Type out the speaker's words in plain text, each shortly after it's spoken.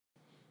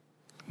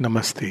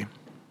Namaste.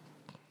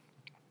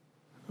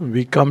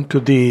 We come to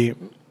the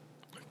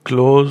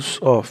close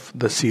of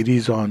the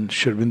series on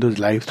Sri Aurobindo's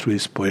life through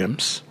his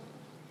poems.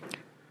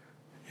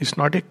 It's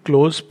not a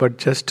close but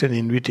just an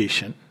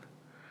invitation.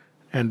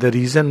 And the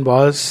reason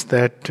was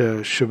that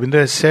Sri Aurobindo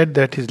has said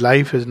that his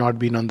life has not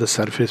been on the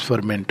surface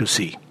for men to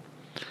see.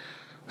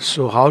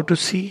 So how to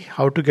see,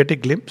 how to get a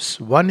glimpse?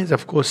 One is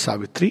of course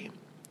Savitri,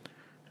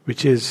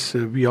 which is,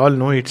 we all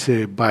know it's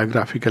a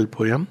biographical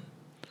poem,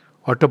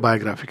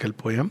 autobiographical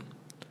poem.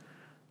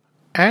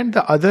 And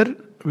the other,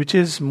 which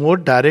is more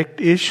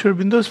direct, is Sri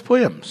Aurobindo's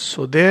poems.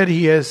 So there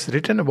he has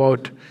written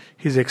about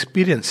his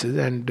experiences,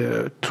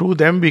 and through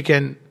them we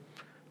can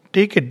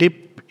take a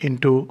dip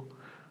into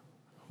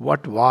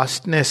what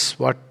vastness,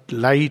 what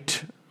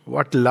light,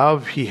 what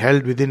love he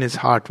held within his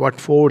heart,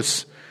 what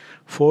force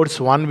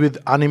one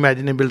with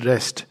unimaginable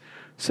rest.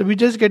 So we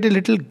just get a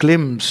little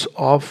glimpse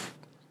of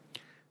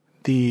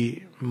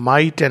the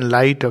might and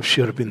light of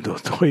Sri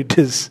Aurobindo, though it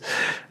is,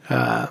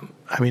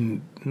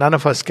 none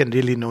of us can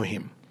really know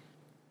him.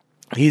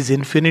 He is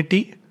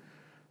infinity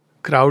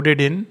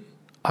crowded in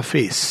a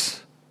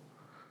face.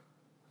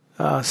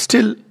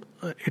 Still,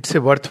 it's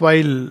a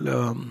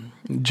worthwhile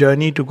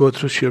journey to go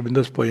through Sri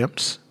Aurobindo's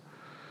poems.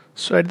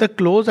 So at the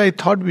close, I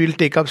thought we'll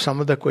take up some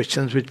of the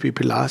questions which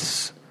people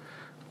ask.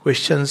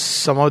 Questions,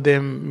 some of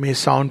them may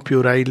sound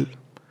puerile.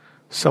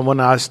 Someone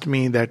asked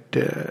me that,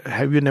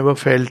 have you never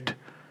felt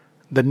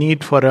the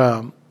need for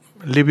a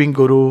living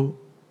guru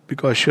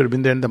because Sri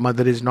Aurobindo and the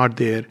mother is not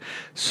there?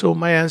 So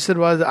my answer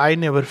was, I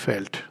never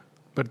felt.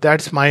 But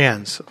that's my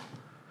answer.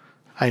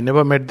 I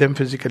never met them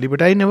physically,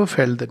 but I never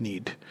felt the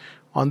need.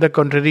 On the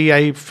contrary,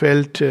 I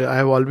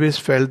have always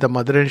felt the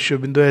mother and Sri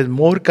Aurobindo as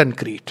more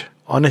concrete,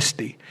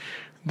 honestly,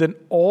 than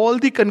all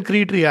the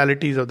concrete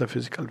realities of the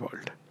physical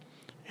world.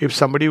 If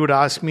somebody would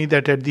ask me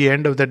that at the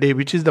end of the day,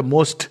 which is the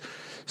most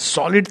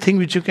solid thing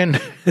which you can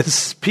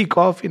speak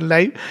of in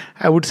life,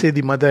 I would say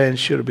the mother and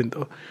Sri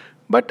Aurobindo.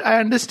 But I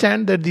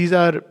understand that these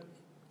are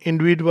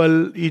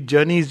individual, each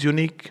journey is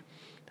unique,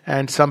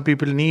 and some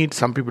people need,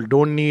 some people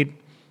don't need.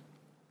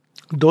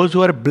 Those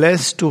who are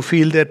blessed to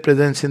feel their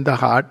presence in the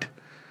heart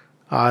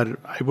are,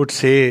 I would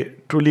say,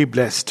 truly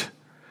blessed.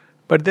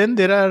 But then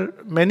there are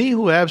many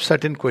who have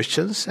certain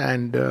questions,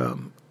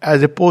 and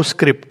as a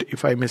postscript,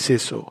 if I may say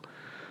so,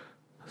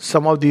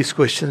 some of these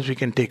questions we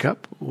can take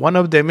up. One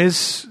of them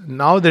is,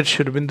 now that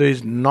Sri Aurobindo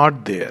is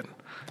not there,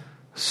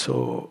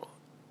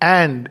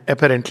 and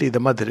apparently the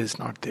mother is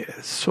not there.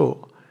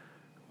 So,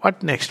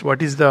 what next?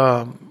 What is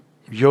the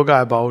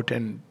yoga about?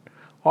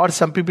 Or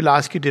some people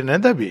ask it in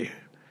another way.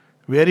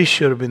 Where is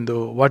Sri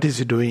Aurobindo? What is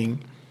he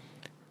doing?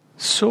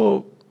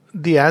 So,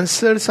 the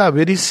answers are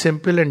very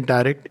simple and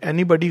direct.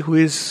 Anybody who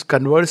is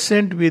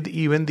conversant with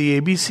even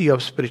the ABC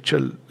of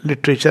spiritual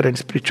literature and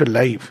spiritual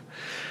life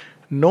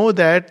know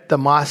that the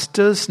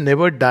masters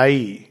never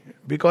die,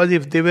 because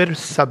if they were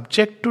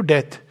subject to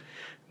death,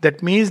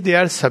 that means they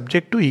are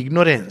subject to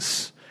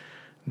ignorance.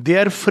 They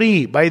are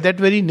free. By that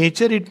very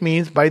nature it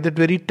means, by that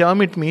very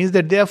term it means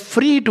that they are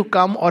free to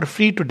come or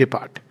free to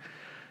depart.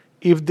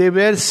 If they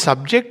were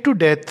subject to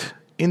death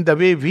in the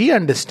way we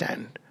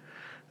understand,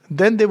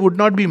 then they would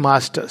not be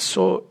masters.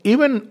 So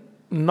even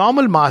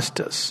normal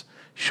masters,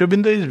 Sri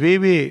Aurobindo is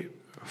way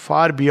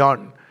far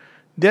beyond.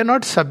 They are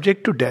not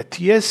subject to death.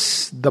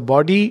 Yes, the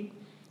body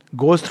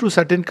goes through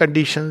certain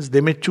conditions.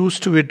 They may choose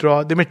to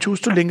withdraw. They may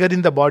choose to linger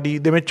in the body.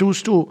 They may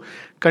choose to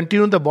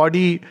continue the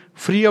body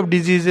free of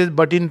diseases,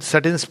 but in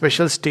certain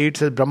special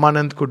states, as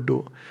Brahmanand could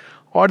do.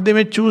 Or they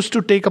may choose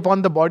to take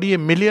upon the body a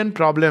million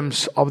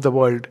problems of the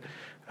world.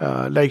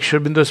 Like Sri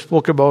Aurobindo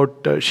spoke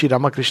about Sri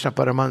Ramakrishna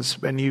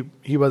Paramhans when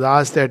he was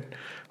asked that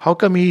how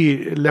come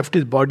he left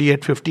his body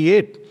at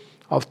 58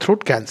 of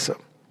throat cancer.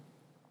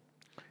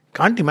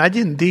 Can't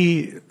imagine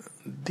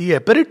the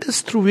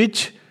apparatus through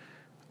which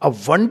a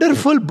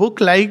wonderful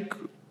book like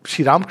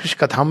Sri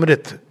Ramakrishna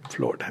Kathamrit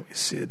flowed.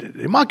 It's a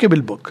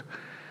remarkable book.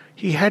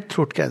 He had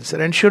throat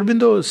cancer, and Sri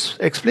Aurobindo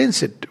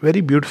explains it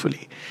very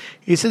beautifully.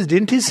 He says,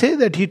 didn't he say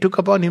that he took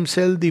upon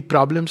himself the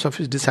problems of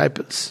his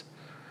disciples?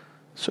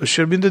 So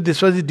Sri Aurobindo,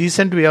 this was a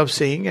decent way of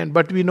saying,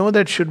 but we know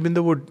that Sri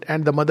Aurobindo would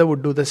and the mother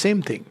would do the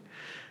same thing.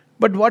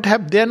 But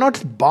they are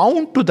not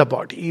bound to the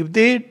body. If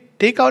they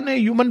take on a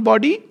human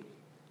body,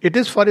 it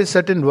is for a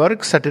certain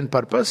work, certain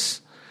purpose.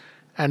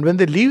 And when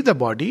they leave the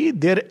body,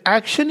 their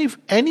action, if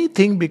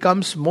anything,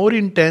 becomes more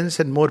intense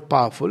and more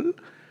powerful,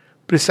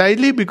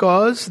 precisely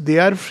because they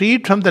are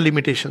freed from the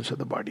limitations of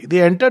the body.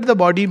 They enter the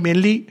body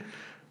mainly,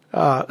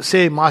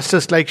 say,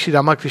 masters like Sri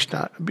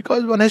Ramakrishna,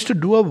 because one has to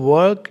do a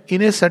work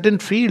in a certain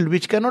field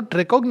which cannot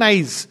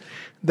recognize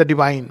the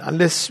divine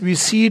unless we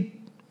see it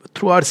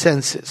through our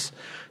senses.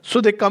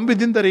 So they come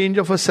within the range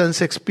of a sense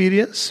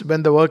experience.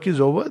 When the work is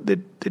over, they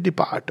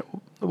depart,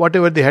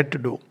 whatever they had to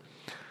do.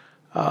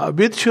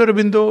 With Sri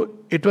Aurobindo,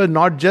 it was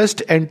not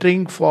just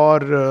entering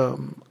for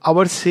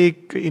our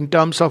sake in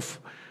terms of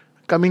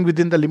coming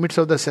within the limits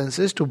of the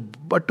senses,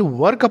 but to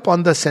work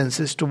upon the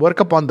senses, to work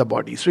upon the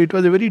body. So it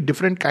was a very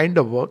different kind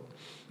of work.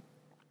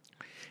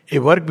 A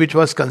work which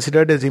was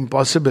considered as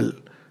impossible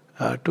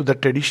to the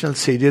traditional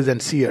sages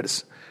and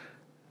seers.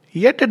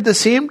 Yet at the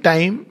same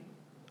time,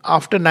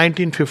 after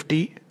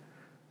 1950,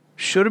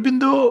 Sri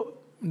Aurobindo,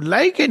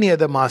 like any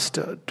other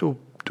master, to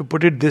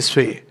put it this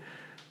way,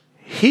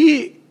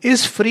 he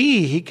is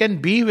free. He can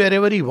be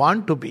wherever he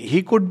wants to be.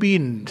 He could be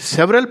in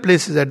several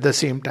places at the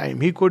same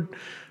time. He could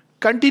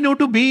continue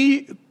to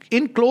be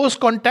in close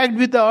contact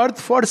with the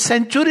earth for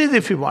centuries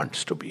if he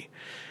wants to be.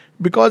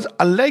 Because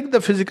unlike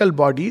the physical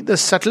body, the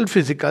subtle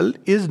physical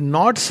is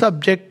not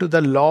subject to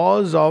the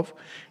laws of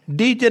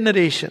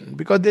degeneration,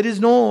 because there is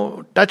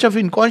no touch of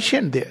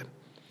inconscient there.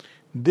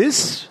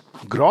 This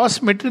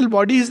gross material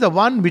body is the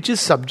one which is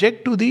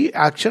subject to the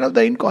action of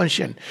the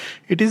inconscient.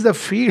 It is the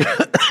field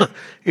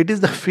it is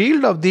the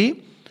field of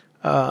the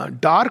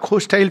dark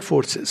hostile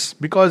forces,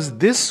 because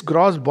this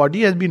gross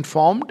body has been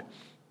formed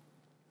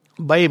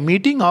by a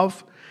meeting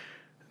of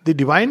the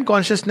divine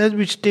consciousness,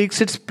 which takes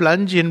its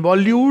plunge,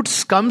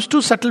 involutes, comes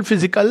to subtle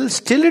physical.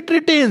 Still it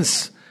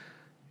retains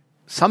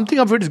something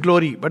of its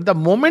glory, but the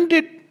moment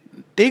it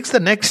takes the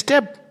next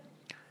step,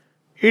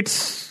 it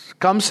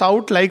comes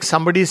out like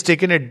somebody has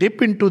taken a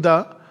dip into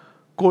the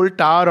coal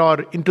tar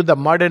or into the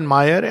mud and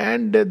mire,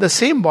 and the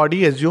same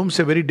body assumes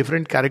a very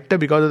different character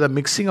because of the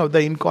mixing of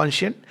the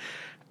inconscient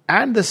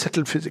and the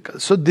subtle physical.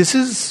 So this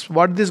is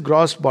what this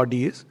gross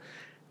body is.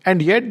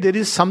 And yet there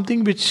is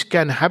something which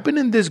can happen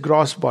in this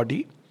gross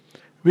body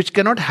which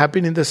cannot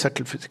happen in the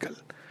subtle physical.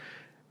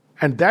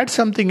 And that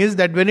something is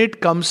that when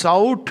it comes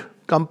out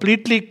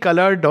completely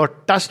colored or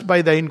touched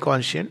by the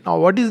inconscient. Now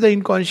what is the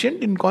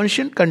inconscient?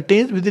 Inconscient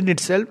contains within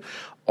itself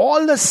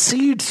all the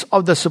seeds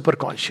of the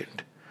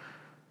superconscient.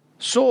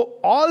 So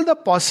all the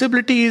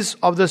possibilities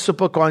of the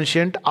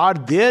superconscient are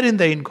there in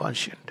the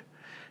inconscient.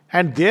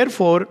 And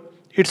therefore,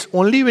 it's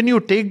only when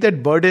you take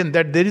that burden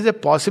that there is a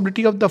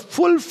possibility of the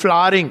full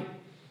flowering.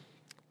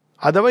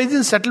 Otherwise,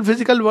 in subtle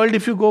physical world,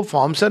 if you go,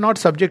 forms are not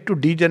subject to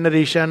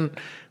degeneration.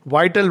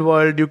 Vital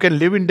world, you can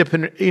live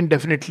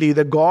indefinitely.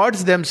 The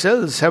gods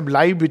themselves have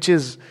life which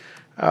is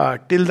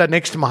till the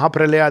next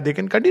Mahapralaya. They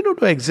can continue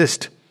to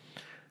exist.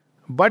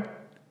 But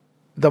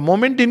the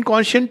moment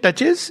inconscient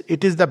touches,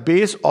 it is the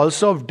base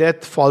also of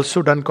death,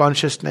 falsehood,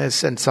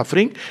 unconsciousness and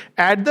suffering.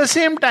 At the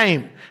same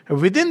time,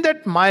 within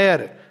that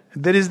mire,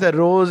 there is the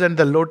rose and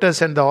the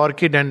lotus and the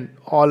orchid and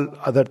all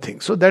other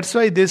things. So that's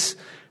why this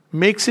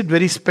makes it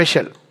very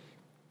special.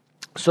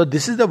 So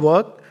this is the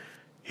work.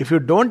 If you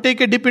don't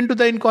take a dip into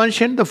the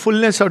inconscient, the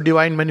fullness of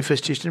divine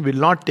manifestation will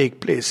not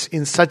take place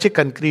in such a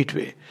concrete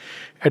way.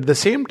 At the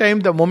same time,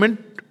 the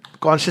moment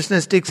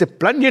consciousness takes a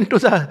plunge into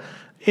the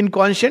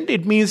inconscient,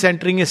 it means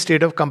entering a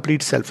state of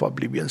complete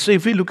self-oblivion. So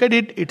if we look at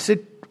it, it's a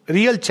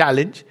real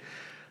challenge.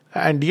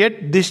 And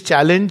yet this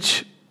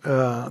challenge,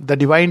 the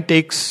divine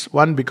takes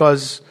one,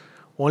 because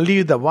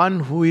only the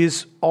one who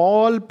is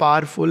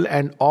all-powerful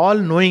and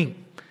all-knowing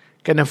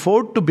can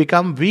afford to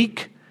become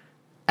weak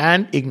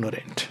and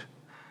ignorant.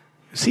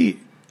 See,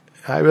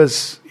 I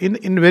was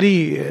in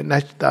very,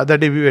 the other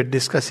day we were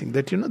discussing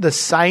that, the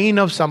sign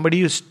of somebody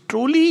who is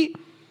truly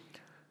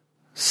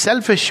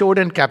self-assured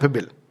and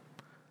capable.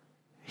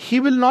 He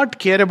will not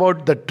care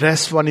about the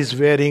dress one is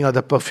wearing or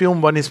the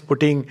perfume one is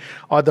putting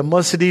or the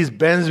Mercedes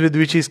Benz with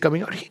which he is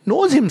coming out. He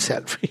knows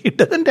himself. He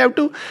doesn't have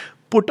to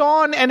put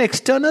on an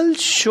external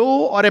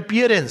show or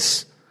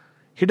appearance.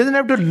 He doesn't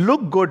have to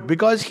look good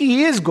because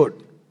he is good.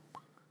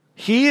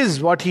 He is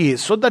what he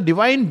is. So the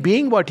divine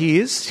being what he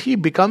is, he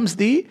becomes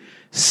the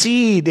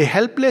seed, a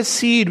helpless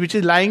seed which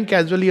is lying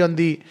casually on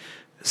the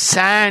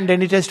sand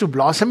and it has to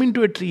blossom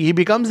into a tree. He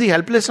becomes the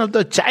helplessness of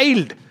the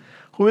child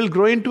who will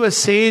grow into a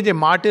sage, a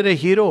martyr, a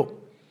hero.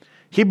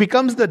 He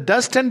becomes the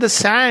dust and the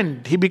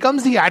sand. He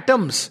becomes the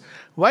atoms.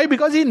 Why?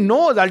 Because he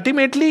knows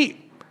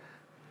ultimately,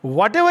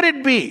 whatever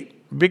it be,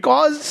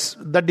 because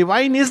the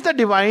divine is the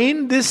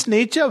divine, this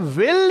nature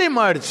will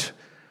emerge.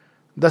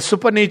 The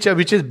supernature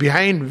which is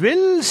behind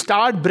will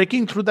start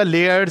breaking through the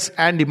layers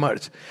and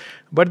emerge.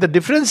 But the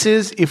difference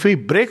is, if he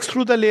breaks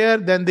through the layer,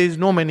 then there is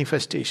no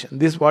manifestation.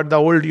 This is what the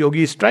old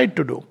yogis tried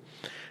to do.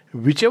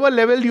 Whichever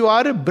level you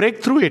are,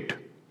 break through it.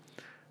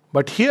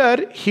 But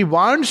here, he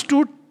wants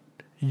to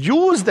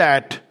use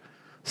that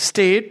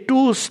state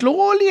to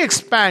slowly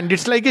expand.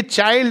 It's like a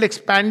child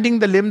expanding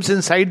the limbs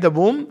inside the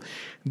womb,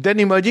 then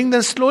emerging,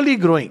 then slowly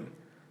growing.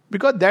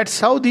 Because that's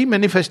how the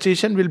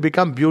manifestation will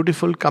become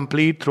beautiful,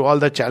 complete through all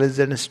the challenges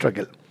and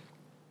struggle.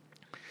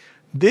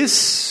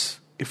 This,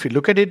 if you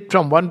look at it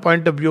from one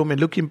point of view, may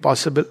look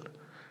impossible.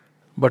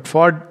 But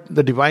for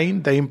the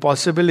divine, the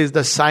impossible is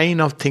the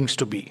sign of things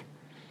to be.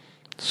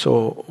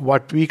 So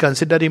what we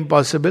consider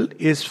impossible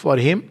is for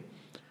him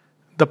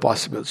the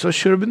possible. So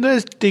Sri Aurobindo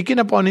has taken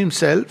upon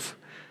himself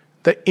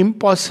the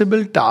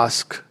impossible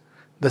task,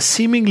 the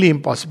seemingly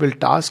impossible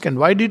task. And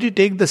why did he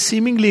take the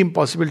seemingly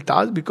impossible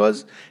task?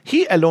 Because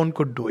he alone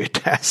could do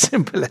it. As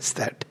simple as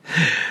that.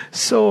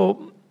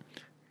 So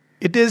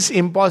it is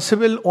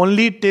impossible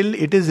only till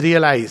it is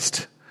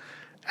realized.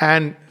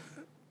 And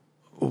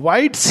why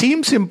it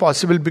seems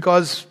impossible?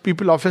 Because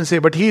people often say,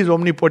 but he is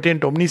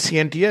omnipotent,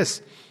 omniscient.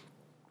 Yes,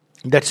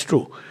 that's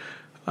true.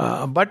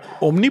 But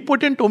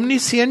omnipotent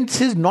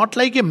omniscience is not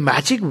like a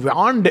magic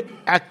wand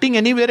acting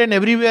anywhere and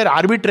everywhere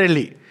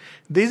arbitrarily.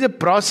 There is a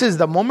process.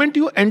 The moment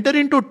you enter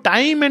into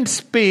time and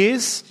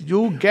space,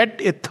 you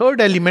get a third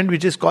element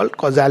which is called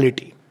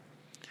causality.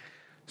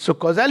 So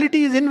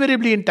causality is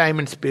invariably in time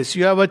and space.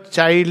 You have a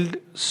child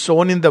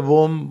sown in the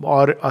womb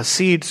or a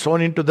seed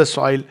sown into the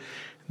soil.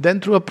 Then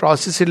through a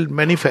process it will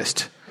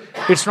manifest.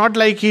 It's not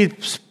like he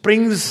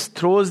springs,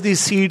 throws these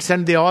seeds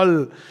and they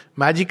all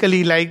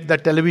magically, like the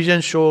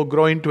television show,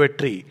 grow into a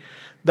tree.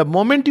 The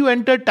moment you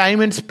enter time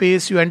and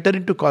space, you enter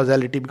into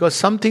causality, because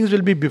some things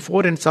will be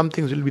before and some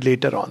things will be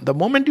later on. The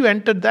moment you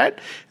enter that,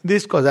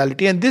 this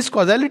causality. And this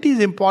causality is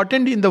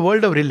important in the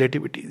world of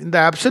relativity. In the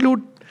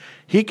absolute,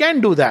 he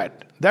can do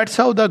that. That's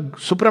how the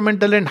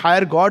supramental and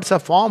higher gods are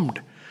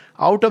formed,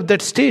 out of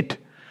that state.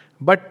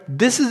 But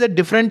this is a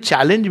different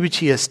challenge which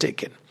he has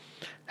taken.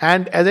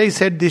 And as I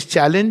said, this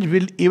challenge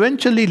will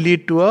eventually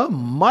lead to a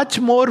much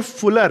more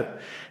fuller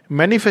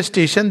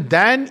manifestation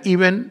than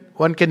even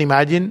one can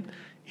imagine,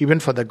 even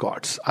for the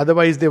gods.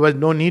 Otherwise, there was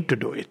no need to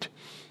do it.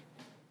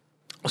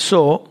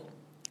 So,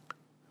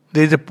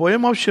 there is a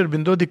poem of Sri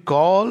Aurobindo, The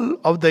Call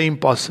of the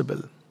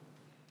Impossible.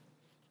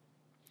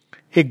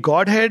 A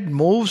Godhead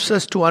moves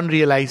us to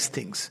unrealized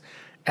things.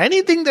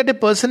 Anything that a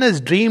person has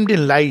dreamed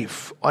in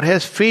life, or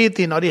has faith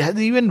in, or he has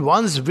even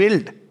once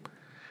willed,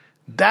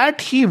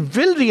 that he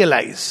will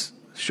realize.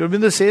 Sri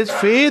Aurobindo says,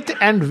 faith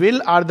and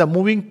will are the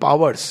moving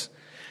powers.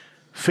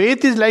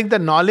 Faith is like the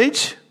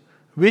knowledge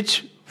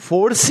which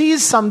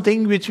foresees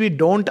something which we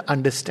don't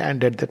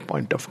understand at that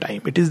point of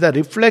time. It is the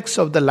reflex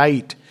of the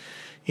light.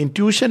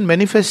 Intuition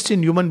manifests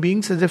in human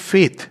beings as a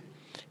faith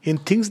in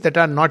things that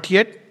are not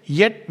yet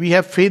we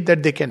have faith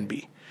that they can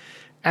be.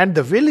 And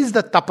the will is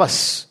the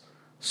tapas.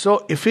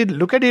 So if we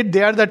look at it,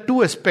 they are the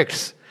two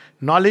aspects,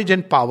 knowledge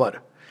and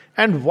power.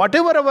 And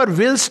whatever our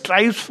will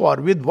strives for,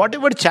 with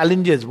whatever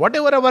challenges,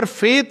 whatever our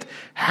faith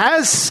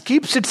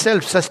keeps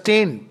itself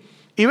sustained,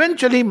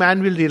 eventually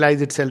man will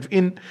realize itself.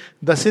 In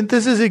the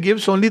synthesis, he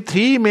gives only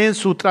 3 main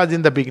sutras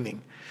in the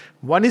beginning.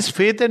 One is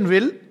faith and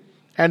will,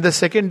 and the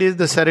second is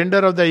the surrender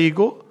of the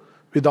ego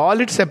with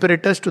all its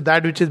apparatus to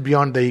that which is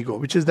beyond the ego,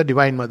 which is the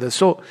Divine Mother.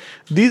 So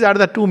these are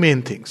the 2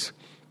 main things.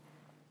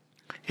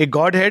 A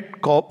Godhead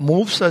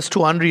moves us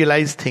to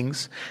unrealized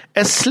things.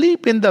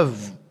 Asleep in the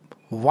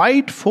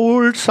white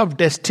folds of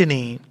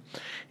destiny,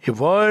 a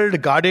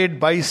world guarded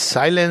by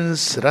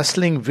silence,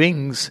 rustling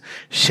wings,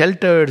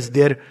 shelters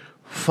their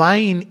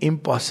fine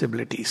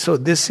impossibility. So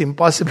this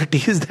impossibility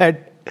is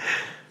that,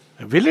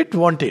 will it,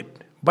 want it?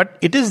 But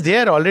it is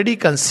there already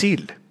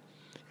concealed.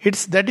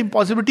 It's that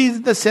impossibility is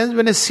in the sense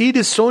when a seed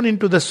is sown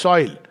into the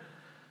soil.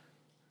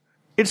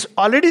 It's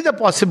already the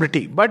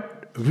possibility,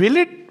 but will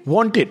it,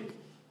 want it,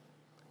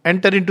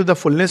 enter into the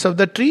fullness of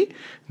the tree?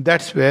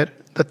 That's where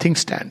the thing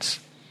stands.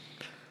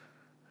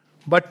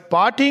 But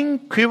parting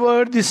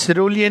quiver the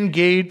cerulean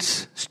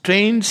gates,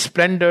 strange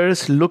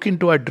splendors look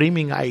into our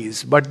dreaming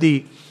eyes. But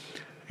the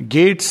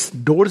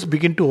doors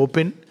begin to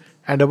open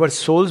and our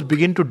souls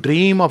begin to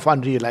dream of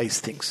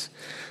unrealized things.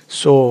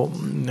 So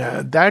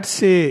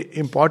that's a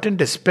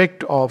important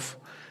aspect of,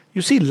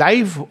 you see,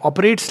 life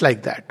operates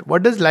like that.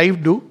 What does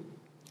life do?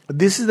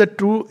 This is the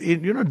true,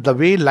 the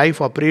way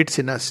life operates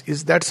in us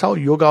is that's how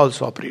yoga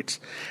also operates.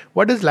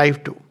 What does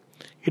life do?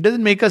 It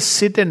doesn't make us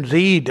sit and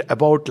read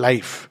about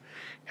life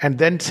and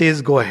then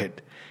says go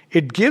ahead.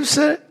 It gives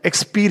an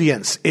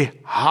experience, a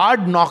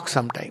hard knock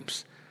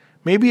sometimes,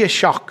 maybe a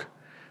shock.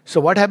 So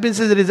what happens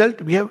as a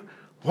result? We have,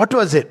 what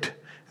was it?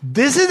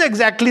 This is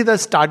exactly the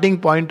starting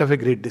point of a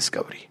great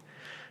discovery.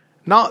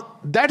 Now,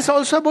 that's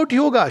also about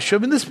yoga. Sri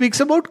Aurobindo speaks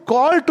about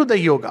call to the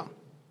yoga.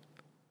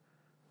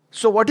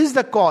 So what is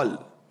the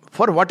call?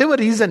 For whatever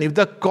reason, if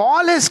the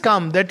call has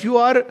come that you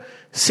are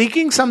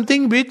seeking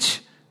something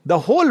which the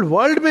whole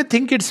world may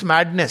think it's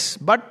madness,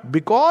 but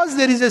because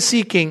there is a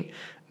seeking,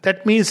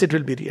 that means it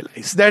will be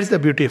realized. That's the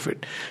beauty of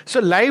it. So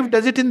life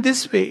does it in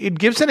this way. It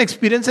gives an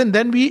experience and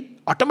then we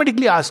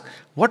automatically ask,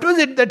 what was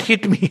it that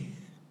hit me?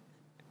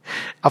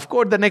 Of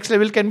course, the next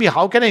level can be,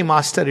 how can I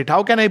master it?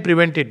 How can I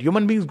prevent it?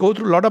 Human beings go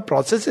through a lot of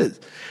processes.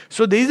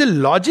 So there is a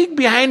logic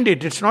behind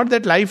it. It's not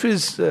that life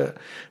is...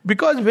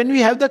 because when we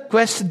have the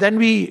quest, then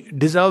we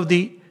deserve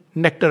the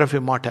nectar of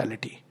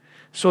immortality.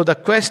 So the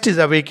quest is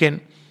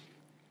awakened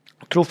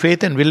through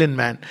faith and will in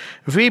man.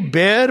 We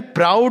bear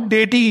proud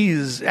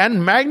deities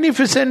and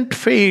magnificent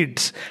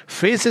fates.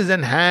 Faces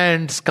and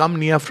hands come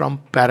near from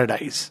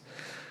paradise.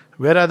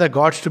 Where are the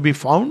gods to be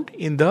found?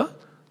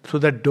 Through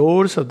the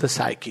doors of the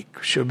psychic.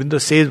 Sri Aurobindo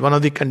says one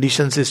of the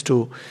conditions is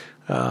to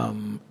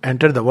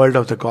enter the world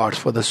of the gods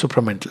for the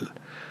supramental.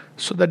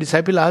 So the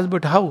disciple asks,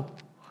 but how?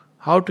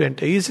 How to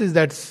enter? He says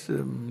that's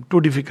too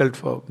difficult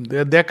for...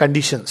 There are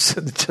conditions.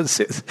 It just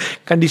says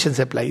conditions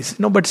applies.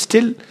 No, but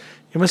still,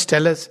 you must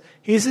tell us.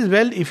 He says,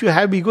 well, if you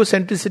have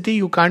egocentricity,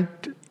 you can't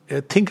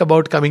think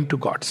about coming to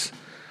gods.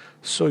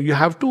 So you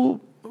have to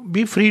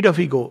be freed of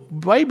ego.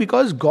 Why?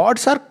 Because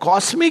gods are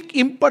cosmic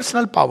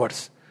impersonal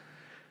powers.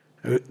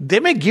 They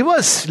may give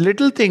us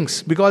little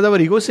things because our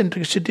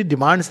egocentricity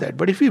demands that.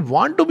 But if we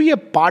want to be a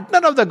partner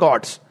of the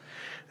gods,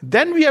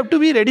 then we have to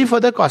be ready for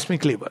the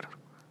cosmic labor.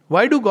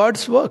 Why do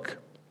gods work?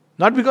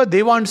 Not because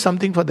they want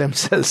something for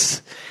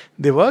themselves.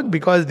 They work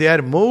because they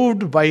are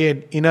moved by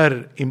an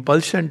inner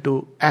impulsion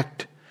to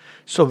act.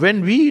 So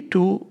when we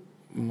to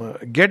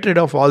get rid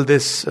of all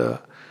this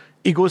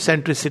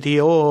egocentricity,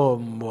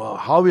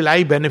 how will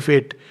I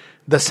benefit,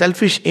 the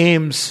selfish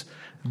aims,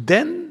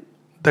 then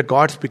the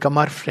gods become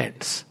our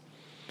friends.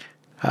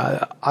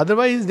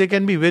 Otherwise, they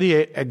can be very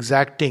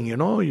exacting.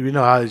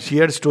 I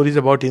heard stories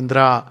about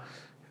Indra.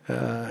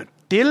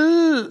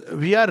 Till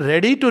we are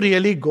ready to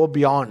really go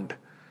beyond,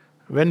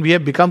 when we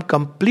have become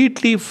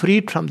completely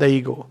freed from the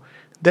ego,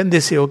 then they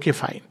say, okay,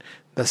 fine.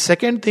 The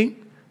second thing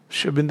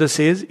Sri Aurobindo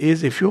says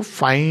is, if you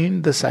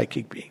find the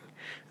psychic being,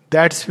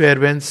 that's where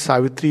when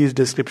Savitri's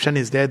description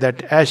is there,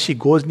 that as she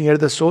goes near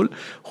the soul,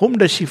 whom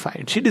does she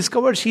find? She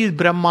discovers she is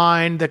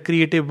Brahma and the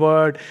creative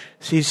word,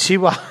 she is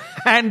Shiva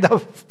and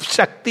the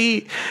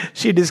Shakti,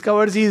 she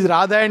discovers she is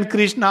Radha and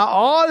Krishna.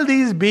 All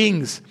these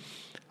beings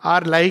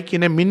are like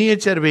in a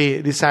miniature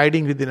way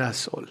residing within our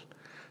soul.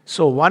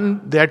 So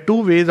there are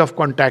two ways of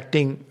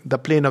contacting the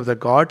plane of the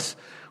gods,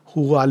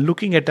 who are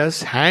looking at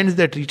us, hands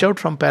that reach out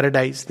from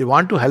paradise. They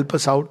want to help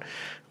us out.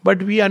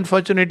 But we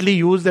unfortunately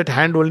use that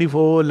hand only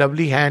for,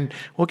 lovely hand.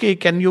 Okay,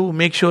 can you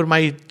make sure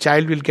my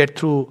child will get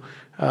through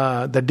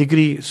the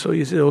degree? So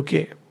you say,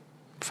 okay,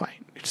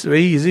 fine. It's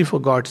very easy for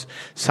gods.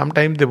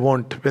 Sometimes they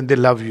won't when they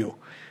love you.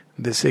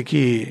 They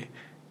say,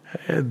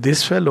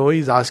 this fellow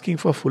is asking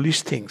for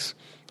foolish things.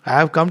 I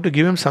have come to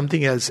give him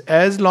something else.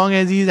 As long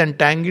as he is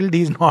entangled,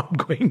 he is not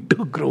going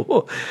to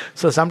grow.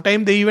 So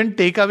sometimes they even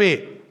take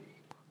away.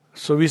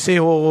 So we say,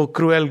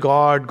 cruel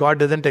God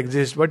doesn't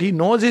exist. But he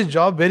knows his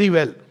job very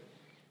well.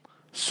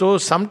 So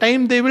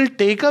sometimes they will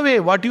take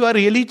away what you are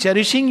really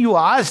cherishing, you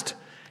asked.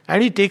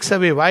 And he takes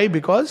away. Why?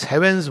 Because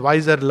heaven's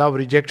wiser love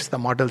rejects the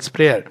mortal's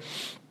prayer.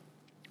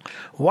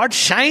 What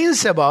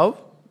shines above,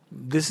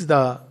 this is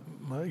the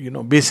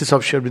basis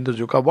of Sri Aurobindo's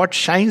yoga. What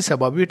shines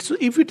above it? So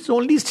if it's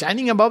only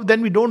shining above,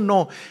 then we don't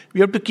know.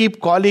 We have to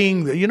keep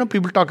calling.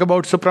 People talk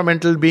about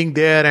supramental being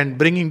there and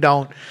bringing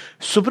down.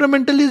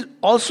 Supramental is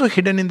also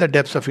hidden in the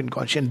depths of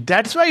inconscience.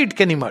 That's why it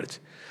can emerge.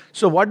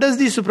 So what does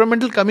the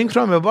supramental coming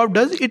from above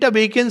does? It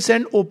awakens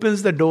and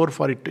opens the door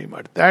for it to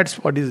emerge. That's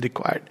what is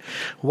required.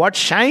 What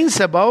shines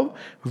above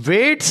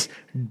waits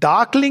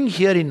darkling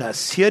here in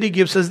us. Here he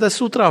gives us the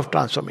sutra of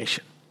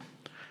transformation.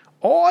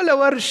 All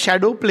our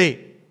shadow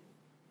play,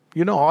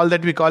 all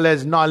that we call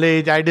as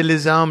knowledge,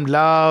 idealism,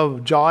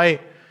 love, joy,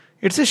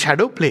 it's a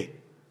shadow play.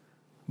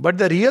 But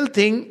the real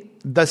thing,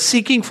 the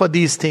seeking for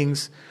these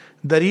things,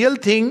 the real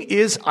thing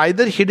is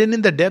either hidden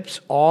in the depths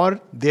or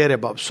there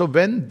above. So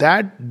when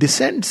that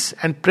descends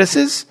and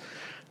presses,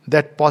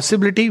 that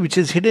possibility which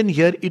is hidden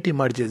here, it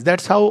emerges.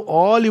 That's how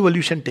all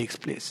evolution takes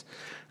place.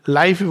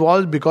 Life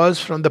evolves because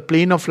from the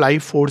plane of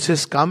life,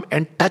 forces come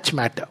and touch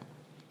matter.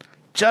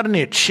 Churn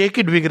it, shake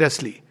it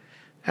vigorously.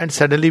 And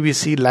suddenly we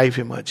see life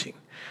emerging.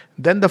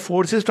 Then the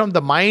forces from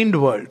the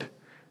mind world,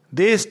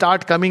 they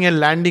start coming and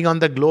landing on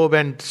the globe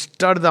and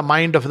stir the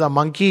mind of the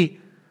monkey.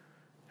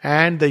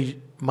 And the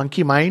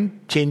monkey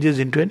mind changes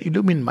into an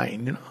illumined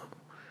mind.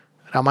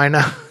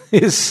 Ramayana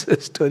is a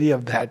story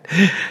of that.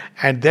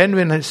 And then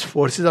when his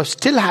forces of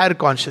still higher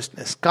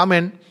consciousness come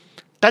and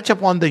touch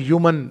upon the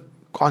human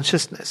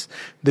consciousness,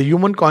 the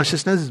human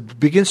consciousness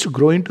begins to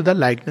grow into the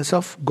likeness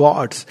of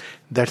gods.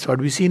 That's what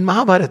we see in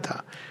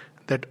Mahabharata.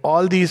 That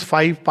all these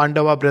 5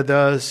 Pandava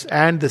brothers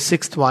and the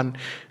 6th one,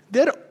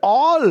 they're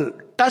all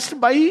touched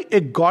by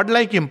a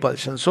godlike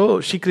impulsion. So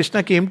Shri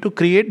Krishna came to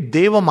create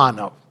Deva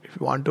Manav, if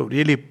you want to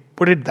really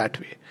put it that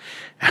way.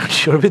 And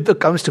Sri Aurobindo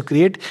comes to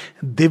create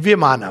Divya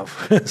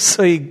Manav.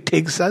 So he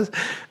takes us.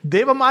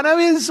 Deva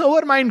Manav is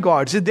overmind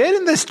gods. It's there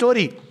in the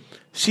story.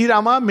 Sri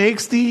Rama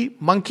makes the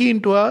monkey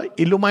into a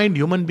illumined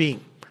human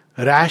being.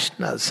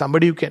 Rational,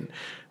 somebody who can.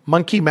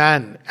 Monkey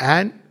man.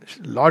 And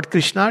Lord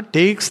Krishna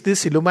takes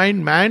this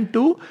illumined man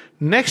to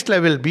next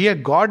level, be a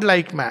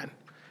godlike man.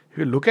 If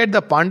you look at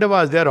the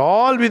Pandavas, they are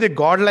all with a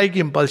godlike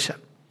impulsion.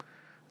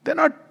 They are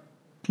not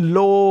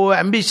low,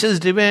 ambitious,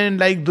 driven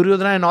like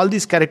Duryodhana and all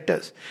these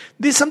characters.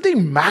 There is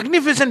something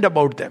magnificent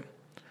about them.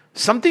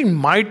 Something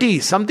mighty,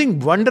 something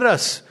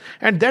wondrous.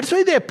 And that's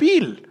why they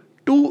appeal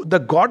to the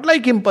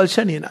godlike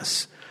impulsion in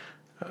us.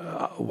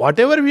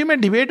 Whatever we may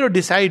debate or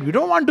decide, we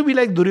don't want to be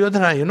like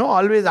Duryodhana,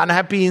 always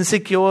unhappy,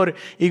 insecure,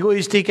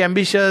 egoistic,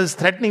 ambitious,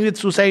 threatening with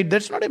suicide.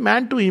 That's not a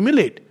man to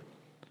emulate.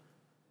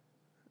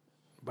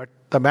 But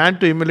the man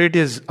to emulate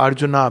is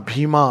Arjuna,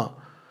 Bhima,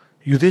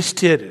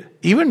 Yudhishthir,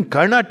 even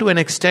Karna to an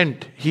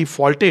extent. He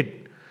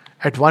faulted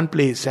at one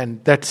place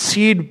and that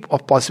seed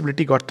of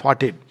possibility got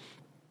thwarted.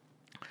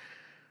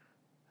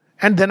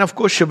 And then of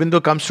course Sri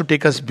Aurobindo comes to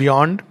take us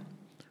beyond.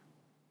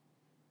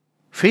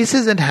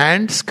 Faces and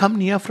hands come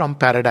near from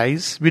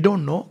paradise. We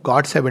don't know.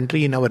 Gods have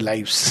entry in our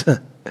lives.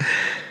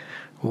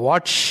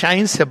 What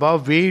shines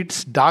above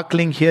waits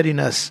darkling here in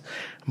us.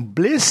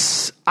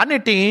 Bliss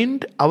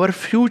unattained, our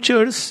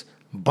future's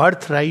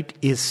birthright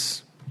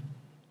is.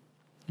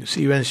 You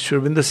see, when Sri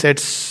Aurobindo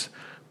says,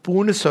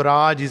 Purna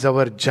Swaraj is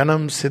our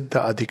Janam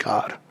Siddha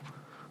Adhikar.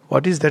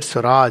 What is that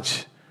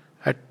Swaraj?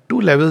 At two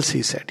levels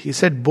he said. He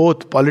said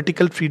both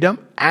political freedom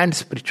and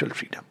spiritual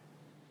freedom.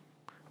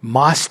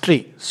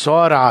 Mastery,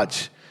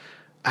 Swaraj.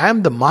 I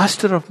am the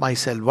master of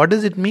myself. What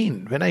does it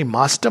mean? When I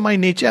master my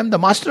nature, I am the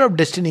master of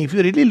destiny. If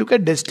you really look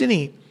at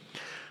destiny,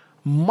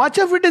 much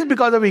of it is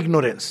because of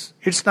ignorance.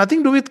 It's nothing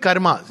to do with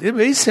karma. It's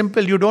very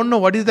simple. You don't know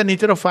what is the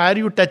nature of fire.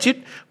 You touch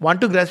it, want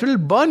to grasp it, will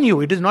burn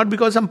you. It is not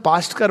because some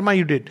past karma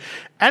you did.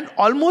 And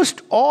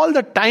almost all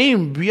the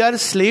time, we are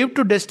slave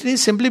to destiny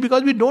simply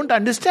because we don't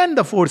understand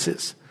the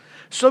forces.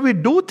 So we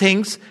do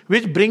things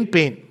which bring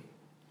pain.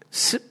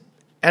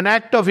 An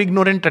act of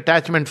ignorant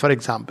attachment, for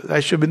example.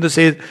 As Sri Aurobindo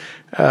says,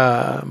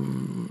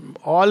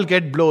 all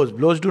get blows.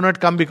 Blows do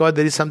not come because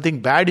there is something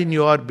bad in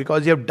you or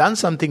because you have done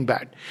something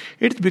bad.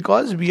 It's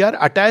because we are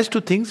attached to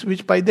things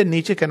which by their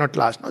nature cannot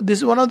last. Now, this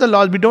is one of the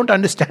laws. We don't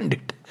understand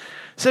it.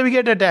 So we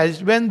get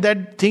attached. When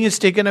that thing is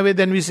taken away,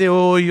 then we say,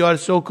 oh, you are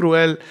so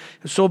cruel,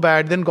 so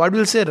bad. Then God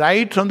will say,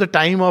 right from the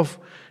time of,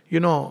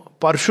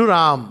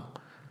 Parshuram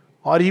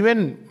or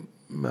even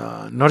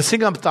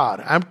Narsingh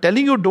Avatar, I am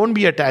telling you, don't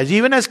be attached.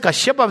 Even as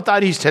Kashyap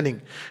Avatar, he is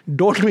telling,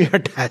 don't be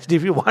attached.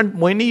 If you want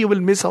Mohini, you will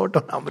miss out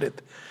on Amrit.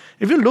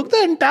 If you look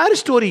the entire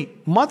story,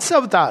 Matsya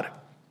Avatar,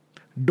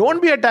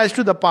 don't be attached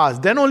to the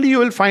past. Then only you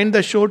will find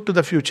the shore to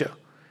the future.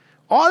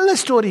 All the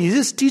story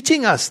is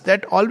teaching us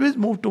that always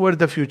move towards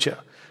the future.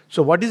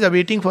 So what is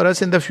awaiting for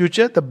us in the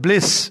future? The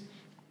bliss.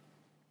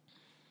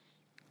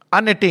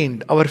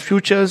 Unattained. Our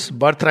future's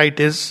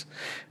birthright is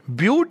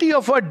beauty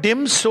of our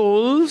dim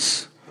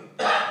souls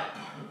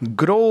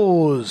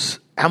grows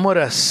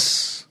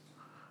amorous.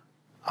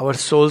 Our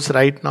soul's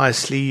right now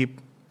asleep.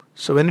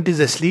 So when it is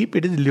asleep,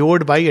 it is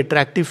lured by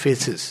attractive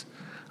faces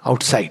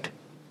outside.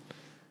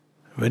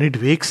 When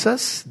it wakes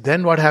us,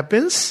 then what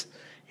happens?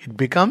 It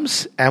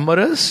becomes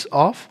amorous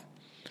of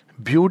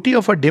beauty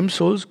of our dim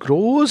souls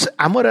grows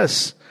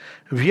amorous.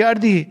 We are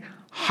the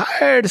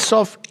heights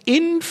of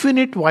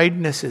infinite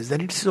widenesses.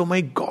 Then it is, oh my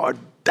God,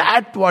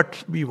 that's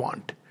what we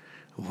want.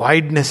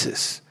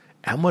 Widenesses,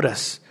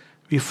 amorous.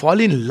 We fall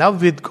in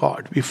love with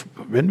God.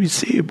 When we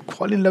say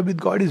fall in love with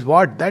God is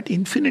what? That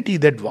infinity,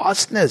 that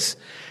vastness,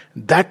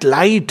 that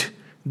light,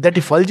 that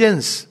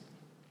effulgence.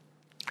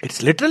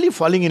 It's literally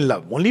falling in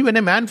love. Only when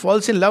a man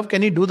falls in love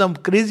can he do the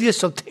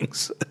craziest of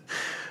things.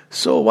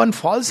 So one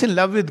falls in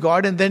love with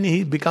God and then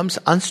he becomes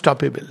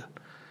unstoppable.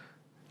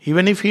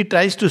 Even if he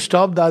tries to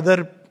stop the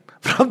other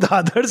from the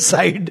other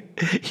side,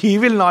 he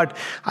will not.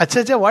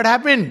 Acha, what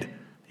happened?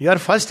 Your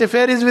first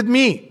affair is with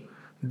me.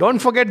 Don't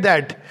forget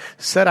that.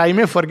 Sir, I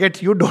may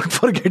forget you, don't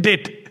forget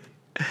it.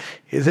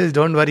 He says,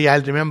 don't worry,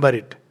 I'll remember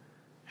it.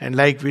 And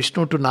like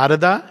Vishnu to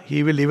Narada,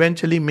 he will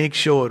eventually make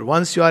sure,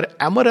 once you are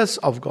amorous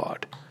of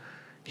God,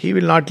 he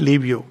will not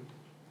leave you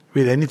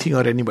with anything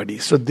or anybody.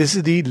 So this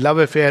is the love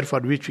affair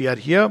for which we are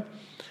here.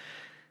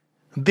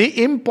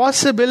 The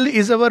impossible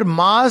is our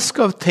mask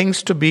of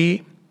things to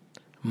be,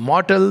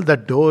 mortal the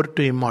door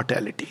to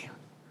immortality.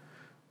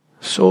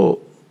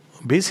 So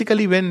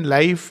basically when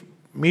life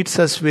meets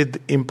us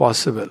with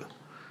impossible,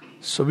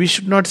 so we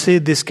should not say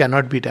this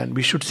cannot be done.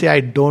 We should say I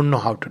don't know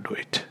how to do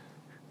it.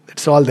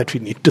 That's all that we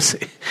need to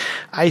say.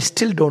 I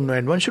still don't know.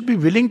 And one should be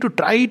willing to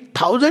try it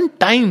 1,000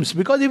 times,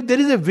 because if there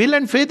is a will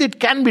and faith, it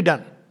can be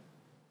done.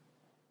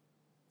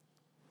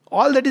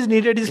 All that is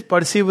needed is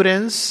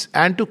perseverance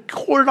and to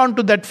hold on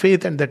to that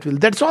faith and that will.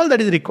 That's all that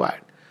is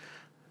required.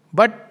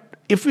 But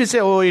if we say,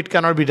 oh, it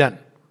cannot be done,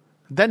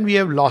 then we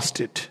have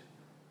lost it.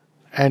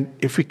 And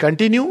if we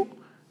continue,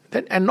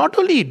 then, and not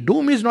only,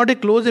 doom is not a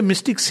close, a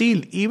mystic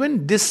seal.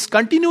 Even this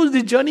continues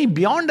the journey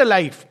beyond a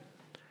life.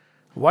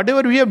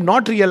 Whatever we have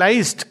not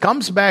realized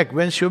comes back.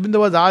 When Sri Aurobindo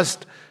was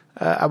asked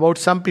about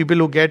some people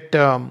who get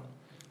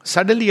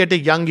suddenly at a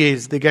young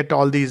age, they get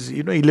all these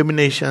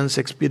illuminations,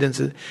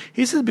 experiences.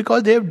 He says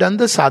because they have done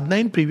the sadhana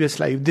in previous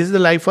life. This is the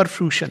life for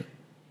fruition.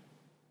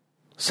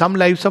 Some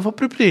lives are for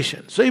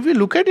preparation. So if we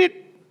look at it,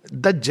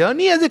 the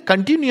journey as a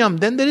continuum,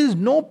 then there is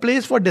no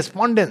place for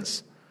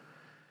despondence.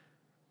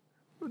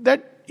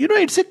 That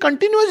it's a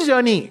continuous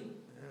journey.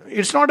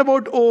 It's not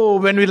about, oh,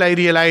 when will I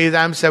realize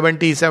I'm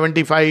 70,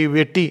 75,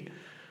 80.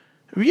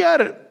 We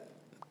are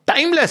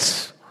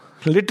timeless.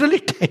 Literally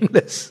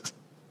timeless.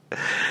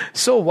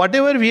 So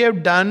whatever we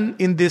have done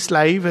in this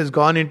life has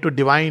gone into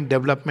divine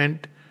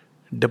development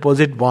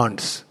deposit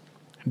bonds,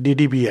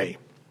 DDBI.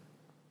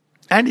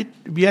 And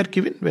we are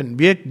given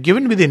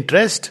with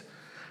interest,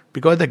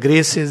 because the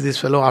grace says this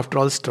fellow after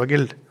all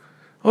struggled.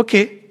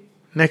 Okay.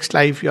 Next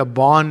life you are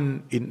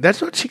born in.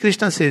 That's what Shri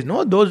Krishna says.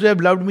 No, those who have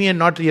loved me and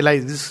not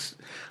realized. This is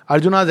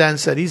Arjuna's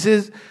answer. He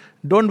says,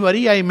 don't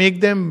worry, I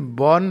make them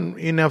born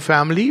in a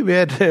family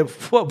where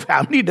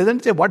family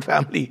doesn't say what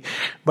family.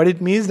 But it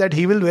means that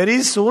he will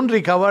very soon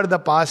recover the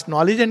past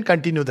knowledge and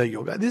continue the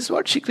yoga. This is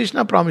what Shri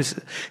Krishna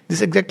promises. This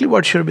is exactly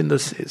what Sri Aurobindo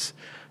says.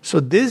 So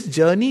this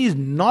journey is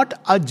not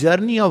a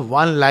journey of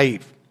one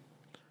life.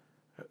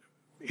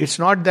 It's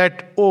not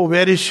that, oh,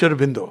 where is Sri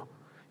Aurobindo?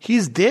 He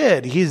is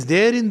there. He is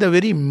there in the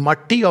very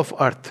matti of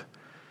earth.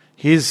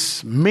 He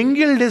has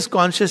mingled his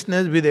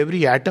consciousness with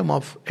every atom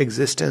of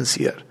existence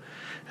here.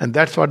 And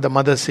that's what the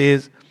mother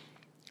says.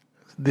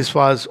 This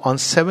was on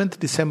 7th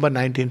December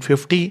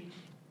 1950.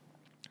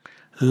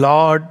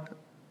 Lord,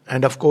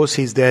 and of course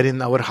he's there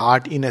in our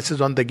heart, in essence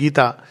on the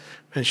Gita,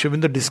 when Sri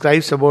Aurobindo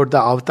describes about the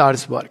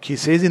avatar's work, he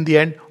says in the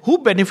end, who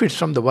benefits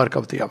from the work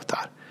of the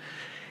avatar?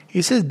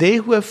 He says, they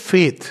who have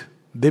faith,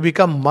 they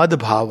become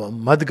madbhava,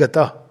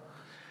 madgata,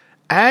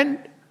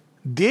 and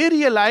they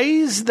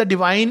realize the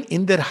divine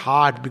in their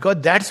heart, because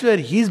that's where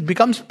he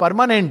becomes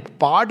permanent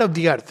part of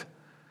the earth.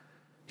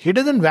 He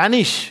doesn't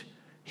vanish.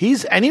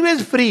 He's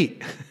anyways free.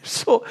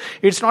 So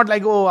it's not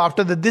like, oh,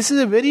 after that. This is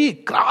a very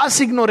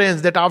crass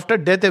ignorance that after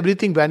death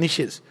everything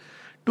vanishes.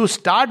 To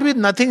start with,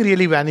 nothing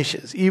really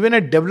vanishes. Even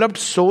a developed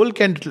soul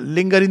can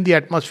linger in the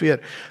atmosphere.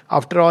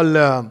 After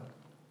all,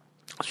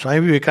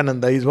 Swami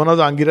Vivekananda is one of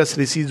the Angiras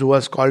rishis who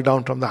was called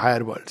down from the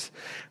higher worlds.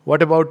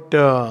 What about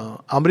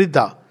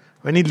Amrita?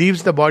 When he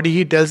leaves the body,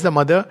 he tells the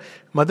mother,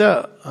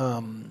 Mother,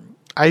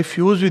 I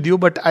fuse with you,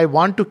 but I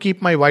want to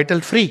keep my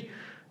vital free,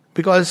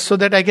 because so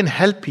that I can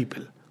help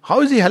people.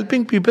 How is he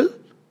helping people?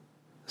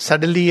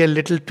 Suddenly a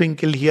little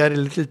twinkle here, a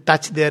little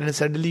touch there, and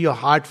suddenly your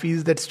heart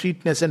feels that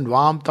sweetness and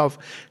warmth of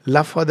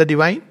love for the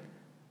divine.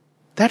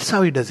 That's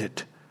how he does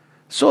it.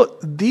 So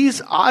these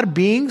are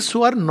beings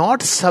who are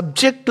not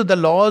subject to the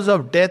laws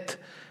of death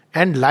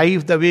and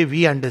life the way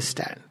we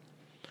understand.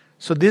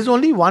 So this is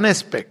only one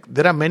aspect.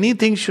 There are many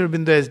things Sri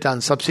Aurobindo has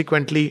done.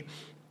 Subsequently,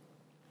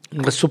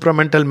 the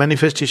supramental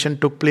manifestation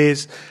took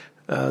place.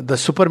 The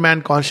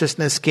Superman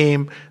consciousness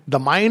came. The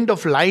mind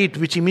of light,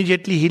 which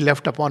immediately he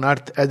left upon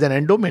earth as an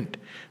endowment.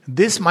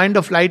 This mind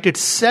of light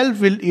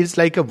itself is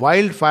like a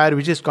wildfire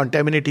which is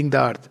contaminating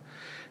the earth.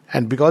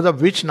 And because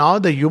of which now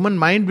the human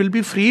mind will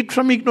be freed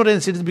from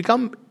ignorance. It has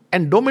become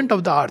endowment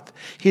of the earth.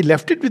 He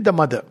left it with the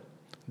mother.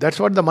 That's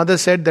what the mother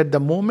said, that the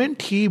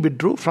moment he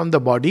withdrew from the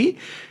body,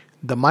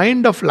 the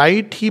mind of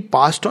light, he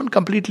passed on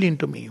completely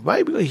into me.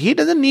 Why? Because he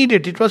doesn't need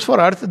it. It was for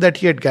earth that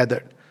he had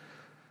gathered.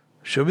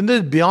 Sri Aurobindo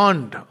is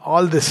beyond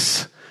all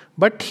this.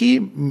 But he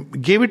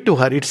gave it to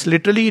her.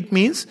 It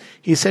means,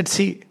 he said,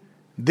 see,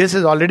 this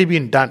has already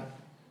been done.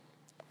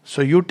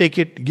 So you take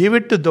it, give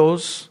it to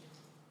those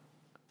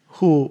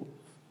who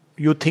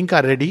you think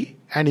are ready.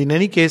 And in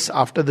any case,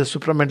 after the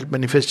supramental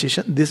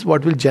manifestation, this is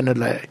what will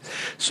generalize.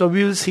 So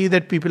we will see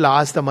that people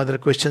ask the mother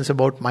questions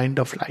about mind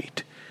of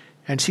light.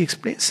 And she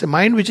explains, a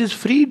mind which is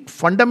freed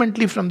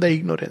fundamentally from the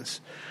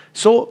ignorance.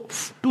 So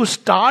to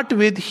start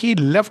with, he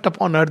left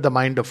upon earth the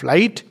mind of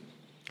light.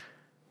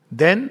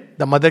 Then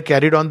the mother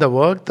carried on the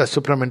work, the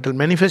supramental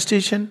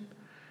manifestation.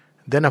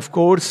 Then of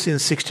course in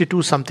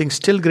 62 something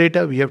still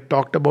greater. We have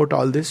talked about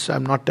all this, so I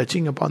am not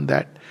touching upon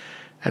that.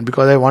 And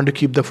because I want to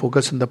keep the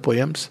focus on the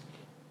poems.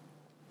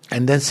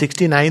 And then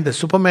 69 the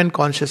Superman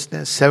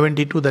consciousness,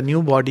 72 the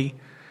new body.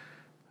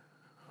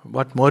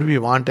 What more we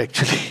want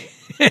actually.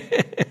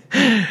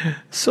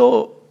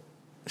 So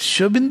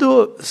Sri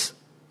Aurobindo,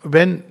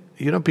 when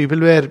people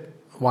were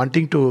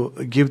wanting to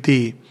give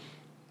the,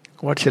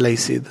 what shall I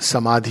say, the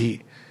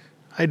samadhi.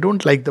 I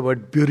don't like the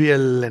word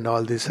burial and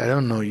all this. I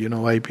don't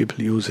know, why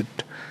people use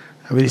it.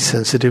 I'm very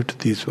sensitive to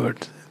these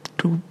words.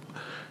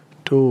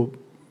 To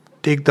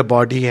take the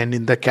body and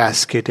in the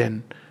casket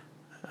and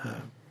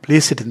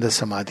place it in the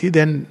samadhi,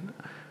 then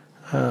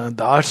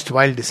the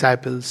erstwhile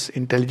disciples,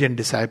 intelligent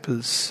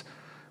disciples,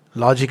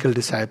 logical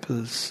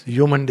disciples,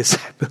 human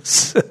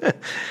disciples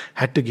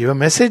had to give a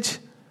message.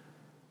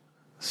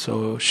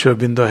 So Sri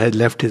Aurobindo had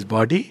left his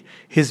body.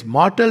 His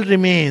mortal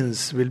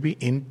remains will be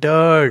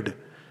interred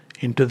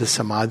into the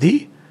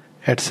samadhi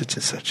at such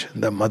and such.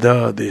 The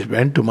mother, they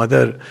went to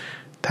mother,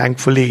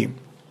 thankfully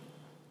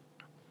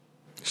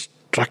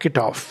struck it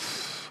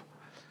off.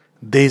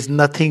 There is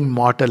nothing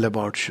mortal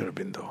about Sri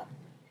Aurobindo.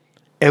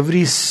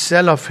 Every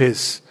cell of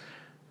his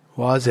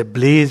was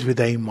ablaze with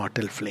the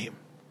immortal flame.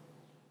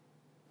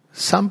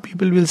 Some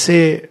people will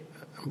say,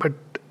 but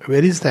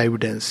where is the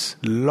evidence?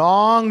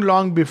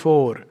 Long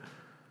before,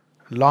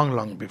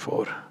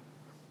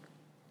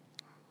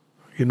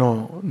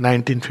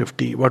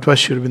 1950, what was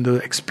Sri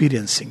Aurobindo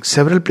experiencing?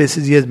 Several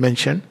places he has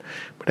mentioned,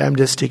 but I am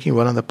just taking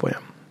one of the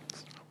poem.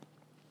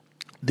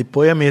 The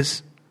poem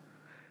is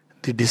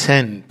The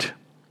Descent.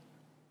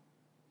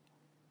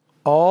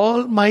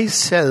 All my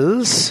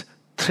cells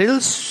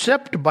thrill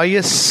swept by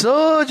a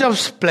surge of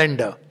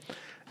splendor.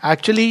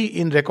 Actually,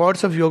 in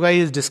records of yoga, he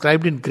is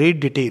described in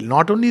great detail.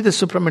 Not only the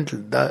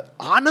supramental, the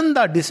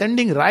ananda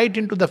descending right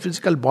into the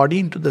physical body,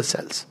 into the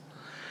cells.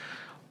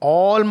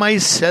 All my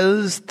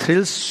cells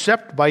thrill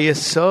swept by a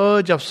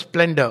surge of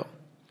splendor.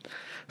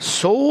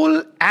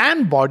 Soul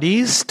and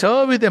body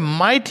stir with a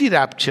mighty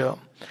rapture.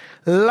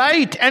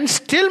 Light and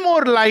still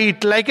more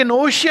light, like an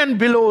ocean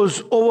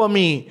billows over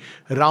me,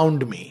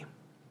 round me.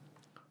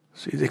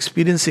 So he's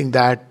experiencing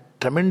that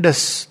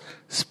tremendous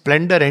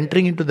splendor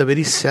entering into the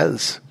very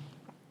cells.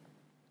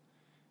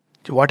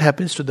 What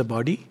happens to the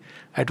body?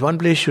 At one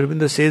place, Sri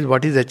Aurobindo says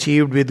what is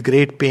achieved with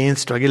great pain,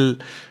 struggle,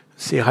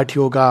 say Hatha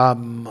Yoga,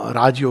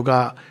 Raj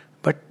Yoga,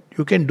 but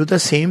you can do the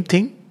same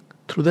thing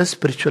through the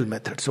spiritual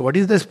method. So what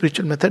is the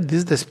spiritual method? This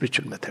is the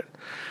spiritual method.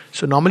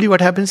 So normally what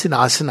happens in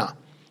asana?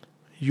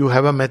 You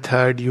have a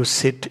method, you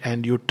sit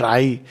and you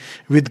try.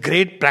 With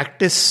great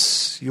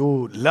practice,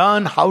 you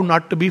learn how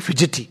not to be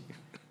fidgety.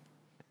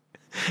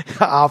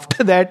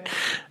 After that,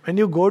 when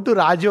you go to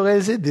Raj Yoga,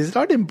 you say, this is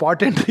not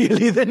important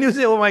really. Then you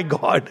say, oh my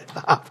God,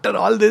 after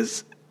all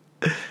this.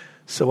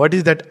 So what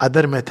is that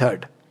other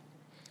method?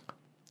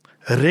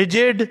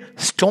 Rigid,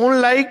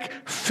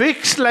 stone-like,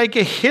 fixed like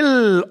a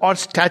hill or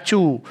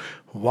statue,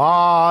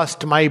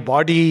 vast my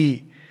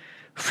body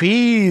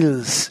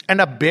feels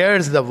and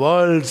bears the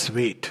world's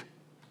weight.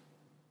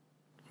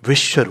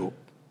 Vishwarup.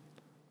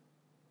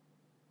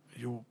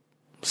 You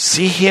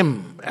see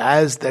him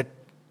as that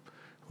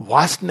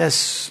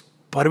vastness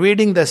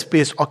pervading the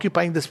space,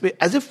 occupying the space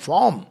as a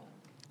form.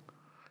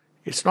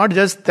 It's not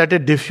just that a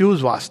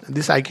diffuse vastness.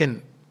 This I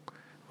can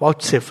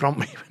vouchsafe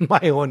from even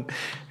my own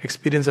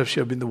experience of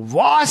Sri Aurobindo.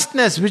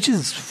 Vastness which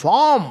is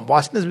form,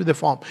 vastness with a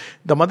form.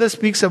 The mother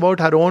speaks about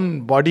her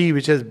own body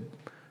which has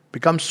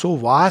become so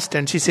vast,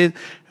 and she says,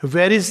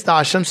 where is the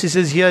ashram? She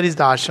says, here is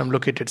the ashram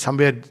located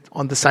somewhere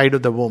on the side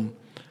of the womb.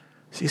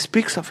 She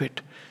speaks of it.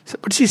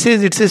 But she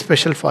says it's a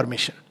special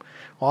formation.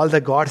 All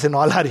the gods and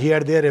all are here,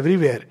 there,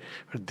 everywhere.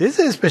 But this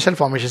is a special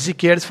formation. She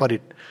cares for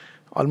it.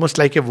 Almost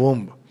like a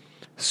womb.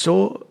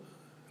 So,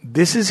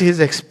 this is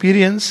his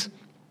experience.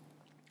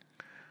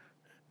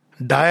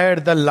 Dire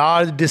the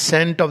large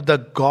descent of the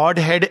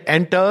Godhead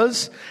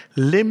enters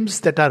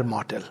limbs that are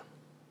mortal.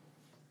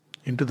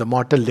 Into the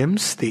mortal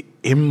limbs, the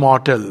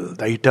immortal,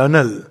 the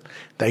eternal,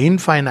 the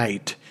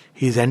infinite.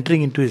 He is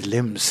entering into his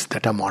limbs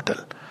that are mortal.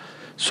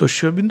 So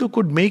Sri Aurobindo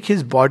could make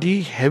his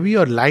body heavy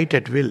or light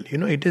at will.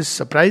 It is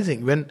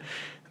surprising. When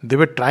they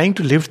were trying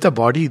to lift the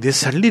body, they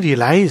suddenly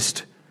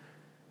realized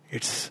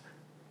it's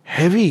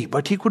heavy,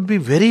 but he could be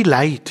very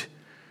light.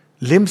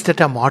 Limbs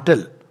that are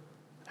mortal.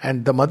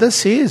 And the mother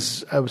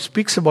says,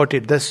 speaks about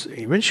it. Thus,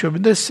 even Sri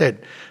Aurobindo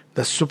said,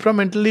 the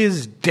supramental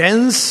is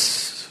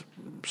dense,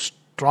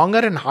 stronger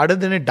and harder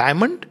than a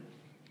diamond,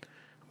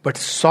 but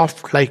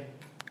soft like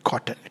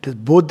cotton. It is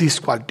both these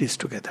qualities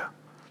together.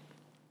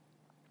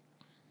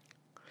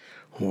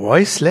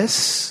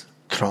 Voiceless,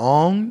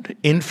 thronged,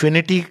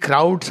 infinity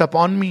crowds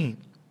upon me,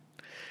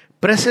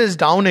 presses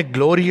down a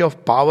glory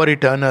of power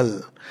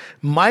eternal.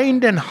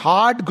 Mind and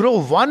heart grow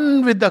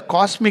one with the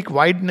cosmic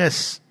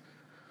wideness.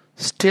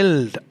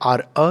 Stilled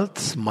are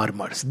earth's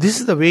murmurs. This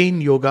is the way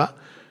in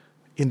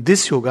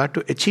this yoga,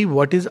 to achieve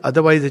what is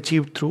otherwise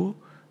achieved through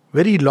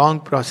very long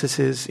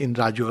processes in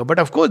Raj Yoga. But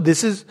of course,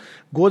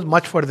 goes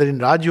much further. In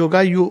Raj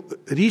Yoga, you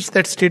reach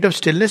that state of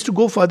stillness to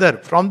go further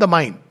from the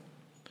mind.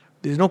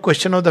 There is no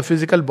question of the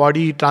physical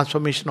body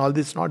transformation, all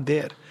this not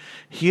there.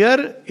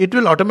 Here, it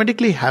will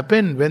automatically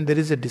happen when there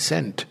is a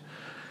descent.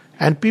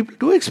 And people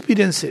do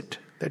experience it.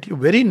 That you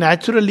very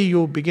naturally,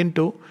 you begin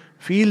to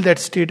feel that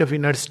state of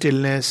inner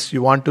stillness.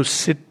 You want to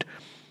sit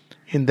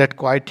in that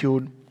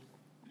quietude.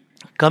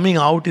 Coming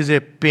out is a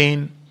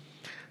pain.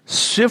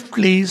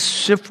 Swiftly,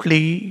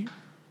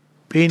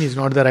 pain is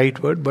not the right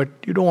word, but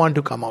you don't want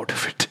to come out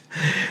of it.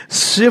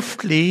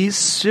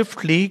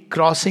 Swiftly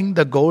crossing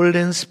the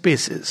golden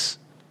spaces.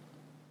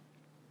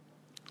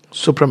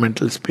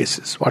 Supramental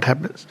spaces. What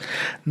happens?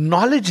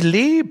 Knowledge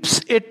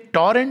leaps, a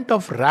torrent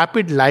of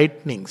rapid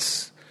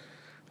lightnings.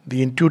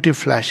 The intuitive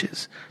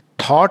flashes.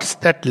 Thoughts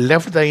that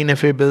left the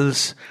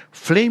ineffables,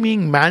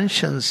 flaming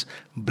mansions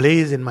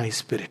blaze in my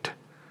spirit.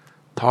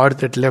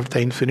 Thoughts that left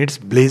the infinites,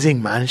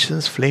 blazing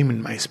mansions flame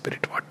in my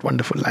spirit. What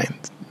wonderful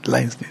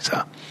lines these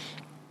are.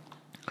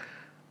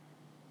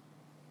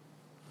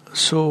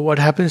 So what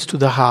happens to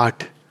the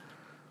heart?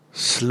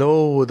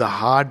 Slow, the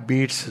heart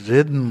beats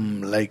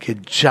rhythm like a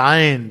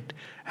giant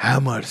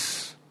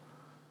hammers.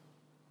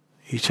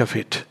 Each of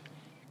it.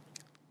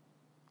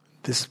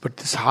 But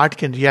this heart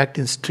can react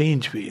in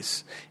strange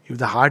ways. If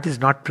the heart is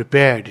not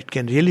prepared, it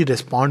can really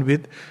respond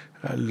with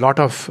a lot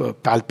of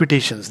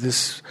palpitations.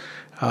 This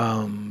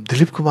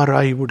Dilip Kumar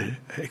Rai would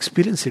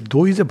experience it.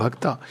 Though he is a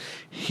bhakta,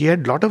 he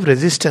had a lot of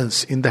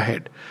resistance in the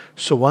head.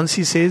 So once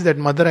he says that,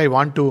 Mother, I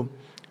want to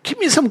give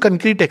me some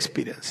concrete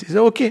experience. He said,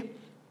 okay.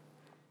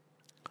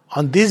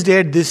 On this day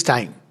at this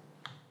time.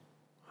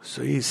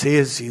 So he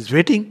says he's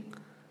waiting,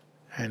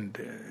 and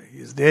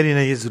he's there in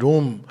his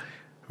room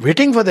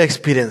waiting for the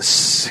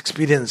experience,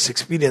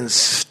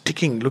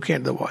 ticking, looking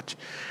at the watch.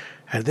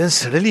 And then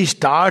suddenly he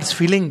starts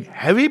feeling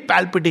heavy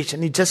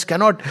palpitation. He just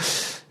cannot,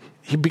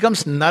 he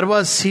becomes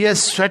nervous, he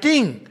is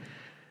sweating.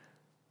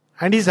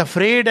 And he's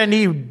afraid and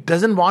he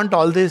doesn't want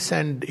all this,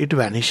 and it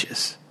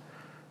vanishes.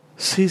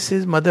 So he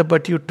says, Mother,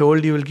 but you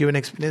told you will give an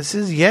experience. He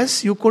says,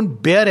 yes, you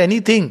couldn't bear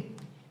anything.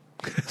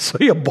 So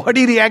your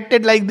body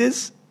reacted like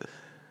this.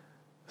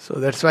 So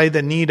that's why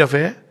the need of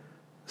a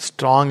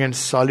strong and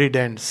solid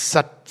and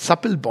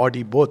supple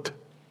body both.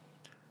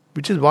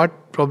 Which is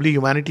what probably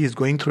humanity is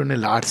going through on a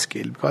large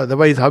scale. Because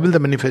otherwise how will the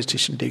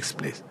manifestation takes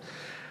place?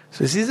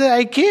 So he says,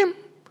 I came.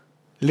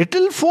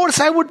 Little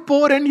force I would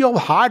pour and your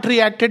heart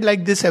reacted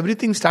like this.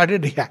 Everything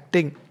started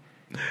reacting.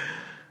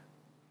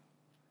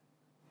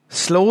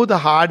 Slow the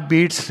heart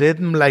beats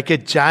rhythm like a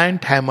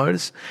giant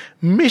hammers.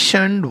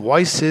 Missioned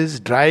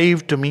voices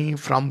drive to me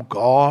from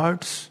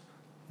God's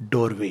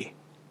doorway.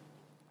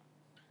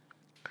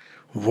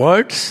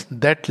 Words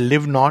that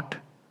live not,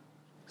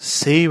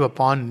 save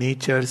upon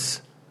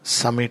nature's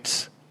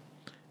summits,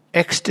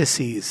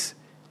 ecstasies,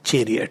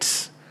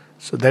 chariots.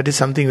 So that is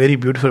something very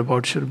beautiful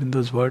about Sri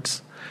Aurobindo's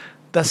words.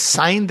 The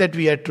sign that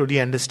we are truly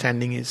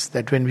understanding is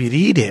that when we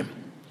read him,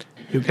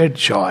 you get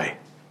joy.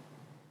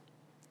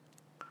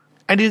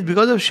 And it's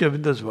because of Sri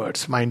Aurobindo's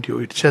words, mind you,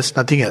 it's just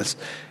nothing else.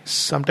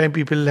 Sometimes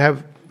people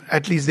have,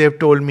 at least they have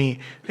told me,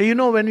 hey,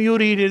 when you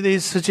read it, there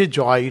is such a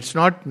joy. It's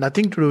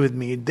nothing to do with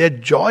me. Their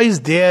joy is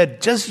there.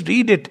 Just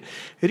read it.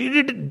 Read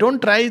it.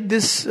 Don't try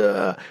this.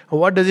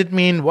 What does it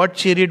mean? What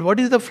chariot? What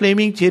is the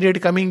flaming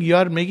chariot coming? You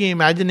are making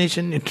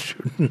imagination into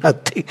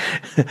nothing.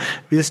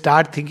 We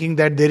start thinking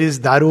that there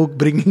is Daruk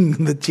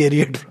bringing the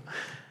chariot.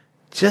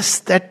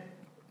 Just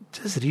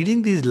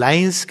reading these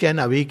lines can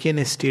awaken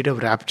a state of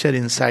rapture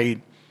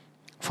inside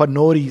for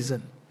no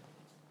reason.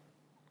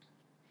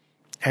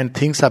 And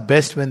things are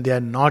best when they are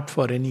not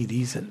for any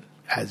reason,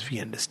 as we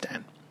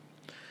understand.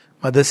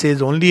 Mother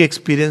says only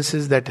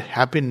experiences that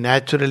happen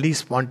naturally,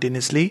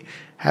 spontaneously,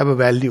 have a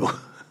value.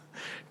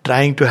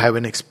 Trying to have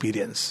an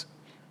experience.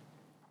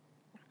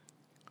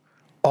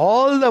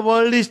 All the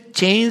world is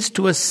changed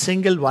to a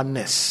single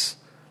oneness.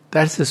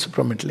 That's the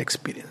supramental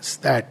experience.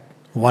 That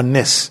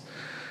oneness.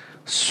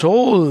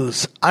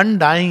 Souls,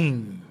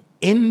 undying,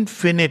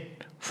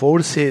 infinite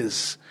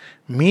forces,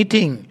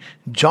 meeting,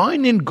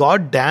 join in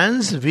God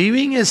dance,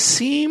 weaving a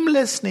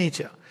seamless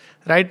nature.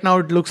 Right now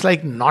it looks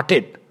like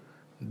knotted.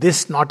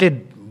 This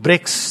knotted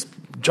breaks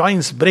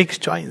joins.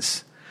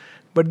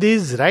 But there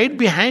is right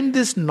behind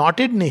this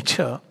knotted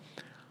nature,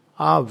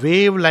 a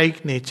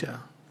wave-like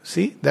nature.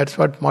 See, that's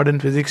what modern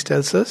physics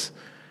tells us.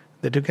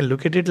 That you can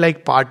look at it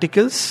like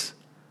particles,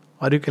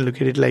 or you can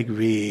look at it like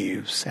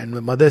waves. And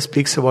the mother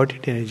speaks about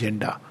it in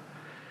Agenda.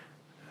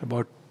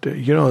 About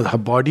her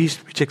body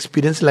which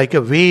experience like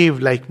a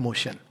wave-like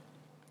motion.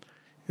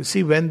 You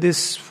see, when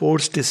this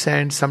force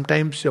descends,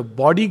 sometimes your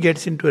body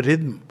gets into a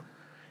rhythm.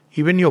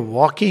 Even your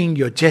walking,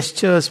 your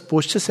gestures,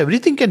 postures,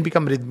 everything can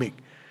become rhythmic.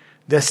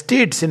 There are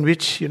states in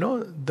which,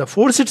 the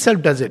force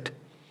itself does it.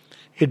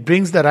 It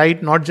brings the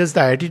right, not just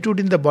the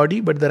attitude in the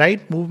body, but the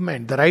right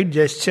movement, the right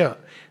gesture,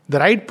 the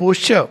right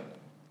posture.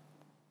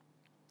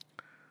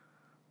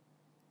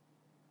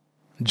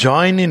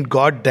 Join in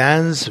God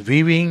dance,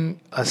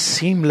 weaving a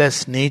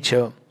seamless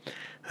nature,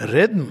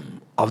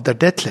 rhythm of the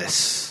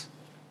deathless.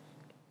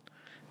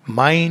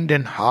 Mind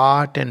and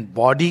heart and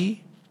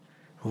body,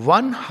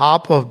 one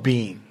harp of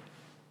being.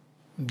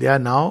 They are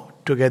now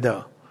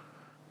together.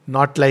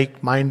 Not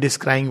like mind is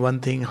crying one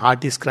thing,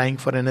 heart is crying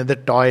for another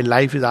toy,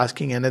 life is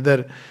asking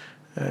another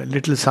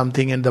little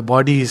something, and the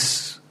body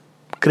is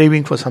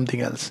craving for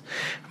something else.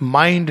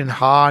 Mind and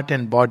heart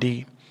and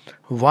body,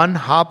 one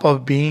harp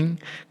of being,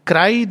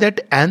 cry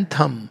that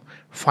anthem,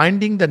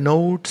 finding the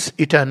notes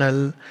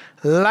eternal,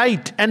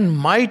 light and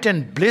might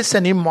and bliss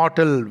and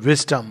immortal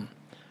wisdom,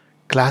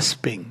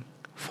 clasping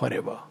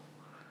forever.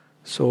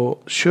 So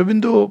Sri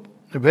Aurobindo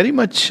very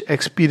much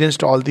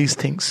experienced all these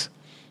things,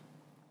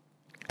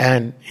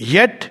 and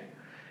yet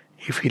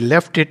if he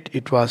left it,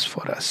 it was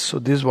for us. So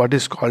this is what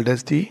is called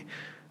as the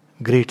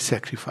great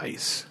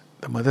sacrifice.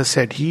 The mother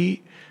said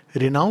he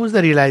renounced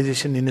the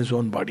realization in his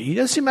own body. He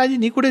just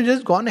imagine he could have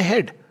just gone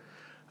ahead.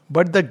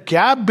 But the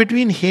gap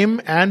between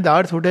him and the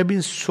earth would have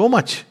been so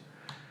much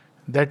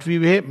that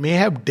we may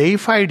have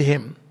deified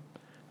him,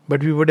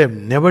 but we would have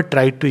never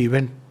tried to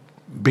even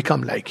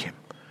become like him.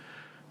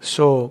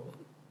 So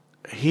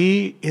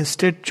he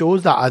instead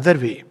chose the other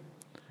way.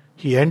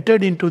 He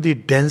entered into the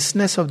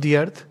denseness of the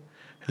earth,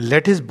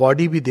 let his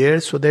body be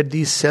there so that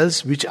these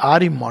cells which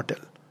are immortal,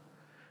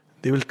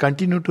 they will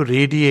continue to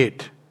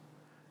radiate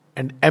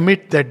and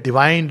emit that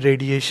divine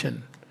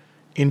radiation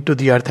into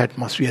the earth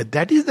atmosphere.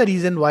 That is the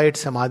reason why at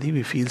Samadhi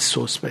we feel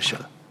so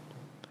special.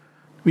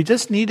 We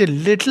just need a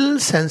little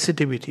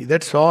sensitivity,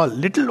 that's all,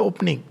 little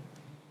opening.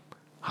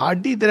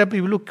 Hardly there are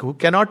people who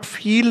cannot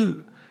feel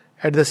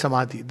at the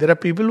Samadhi. There are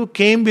people who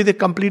came with a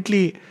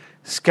completely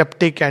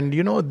skeptic and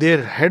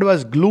their head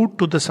was glued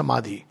to the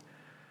Samadhi.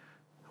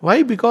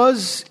 Why?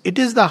 Because it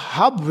is the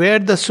hub where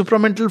the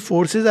supramental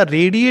forces are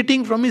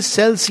radiating from his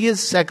cells. He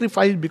has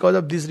sacrificed because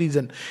of this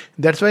reason.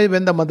 That's why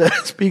when the mother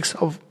speaks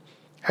of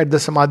at the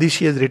Samadhi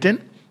she has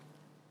written,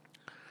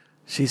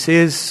 she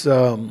says,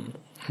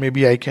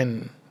 maybe I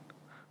can,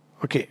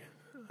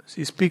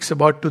 she speaks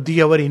about to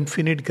thee our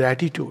infinite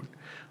gratitude.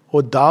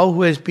 O thou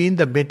who has been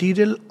the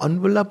material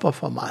envelope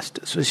of our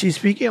master. So she's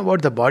speaking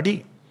about the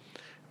body,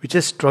 which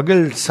has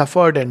struggled,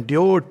 suffered,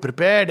 endured,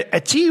 prepared,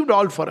 achieved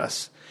all for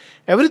us.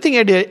 Everything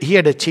he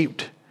had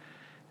achieved.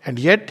 And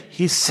yet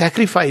he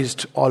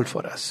sacrificed all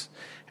for us.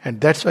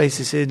 And that's why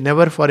she says,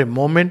 never for a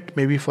moment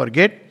may we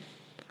forget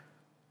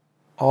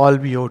all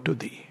we owe to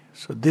thee.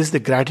 So this is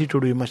the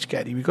gratitude we must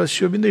carry. Because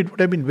Sri Aurobindo, it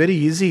would have been very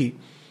easy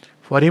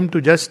for him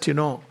to just,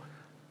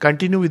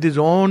 continue with his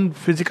own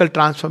physical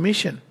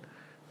transformation.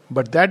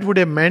 But that would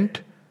have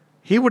meant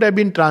he would have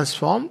been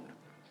transformed.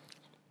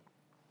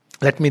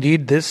 Let me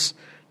read this.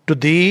 To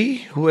thee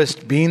who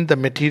hast been the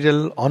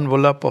material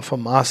envelope of a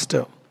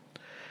master,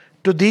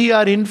 to thee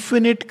our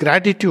infinite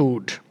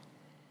gratitude.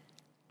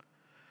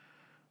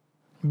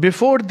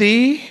 Before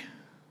thee,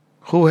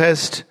 who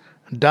hast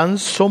done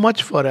so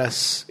much for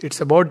us.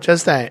 It's about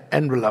just the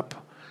envelope.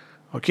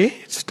 Okay?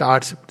 It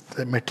starts with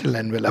the metal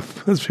envelope.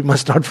 We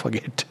must not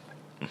forget.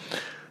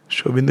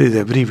 Sri Aurobindo is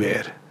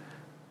everywhere.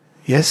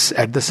 Yes,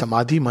 at the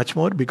Samadhi much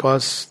more,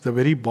 because the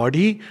very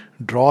body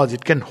draws.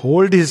 It can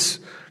hold his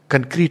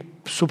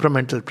concrete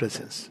supramental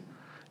presence.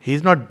 He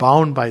is not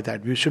bound by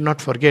that. We should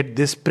not forget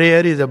this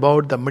prayer is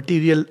about the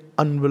material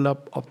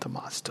envelope of the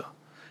Master.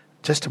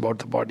 Just about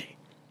the body.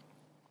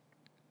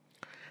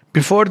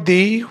 Before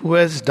thee, who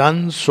has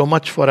done so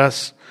much for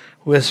us,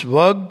 who has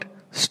worked,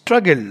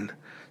 struggled,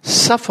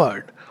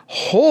 suffered,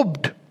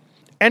 hoped,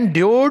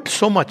 endured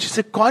so much. It's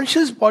a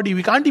conscious body.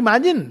 We can't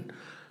imagine.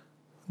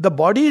 The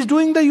body is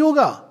doing the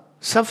yoga.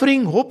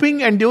 Suffering,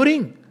 hoping,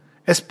 enduring,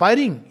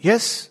 aspiring.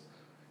 Yes.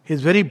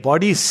 His very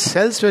body's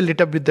cells were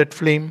lit up with that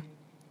flame.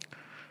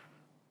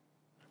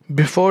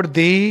 Before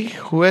thee,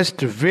 who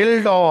hast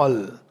willed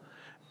all,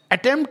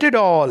 attempted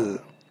all,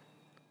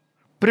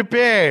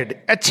 prepared,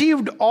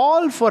 achieved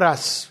all for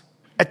us.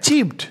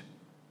 Achieved.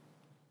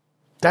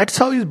 That's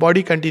how his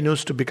body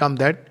continues to become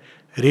that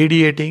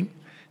radiating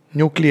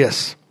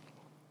nucleus.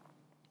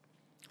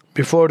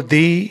 Before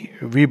thee,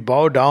 we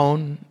bow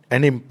down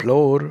and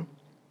implore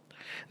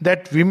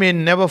that we may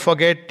never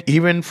forget,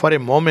 even for a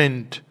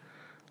moment,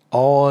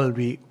 all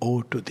we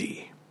owe to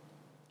thee.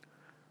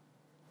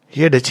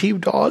 He had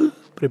achieved all,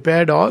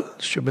 prepared all.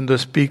 Sri Aurobindo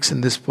speaks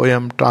in this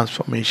poem,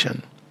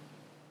 Transformation.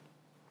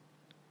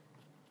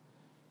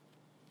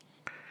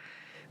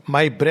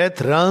 My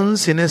breath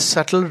runs in a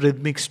subtle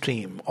rhythmic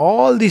stream.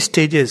 All these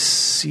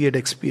stages he had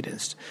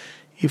experienced.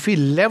 If he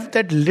left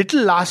that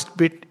little last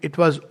bit, it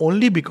was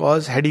only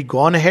because had he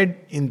gone ahead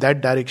in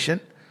that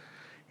direction,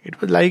 it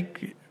was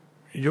like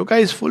yoga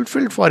is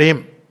fulfilled for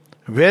him.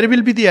 Where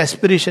will be the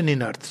aspiration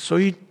in earth? So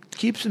he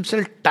keeps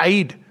himself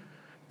tied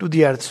to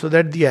the earth so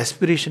that the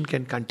aspiration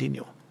can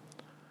continue.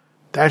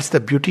 That's the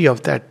beauty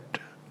of that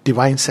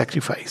divine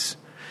sacrifice.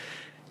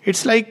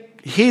 It's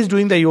like he is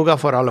doing the yoga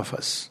for all of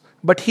us.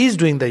 But he is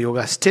doing the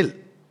yoga still,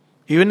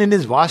 even in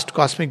his vast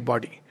cosmic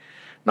body.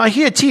 Now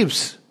he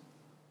achieves.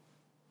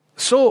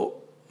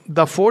 So,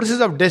 the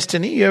forces of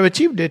destiny, you have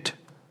achieved it.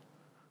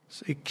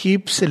 So he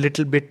keeps a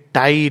little bit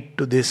tied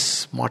to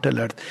this mortal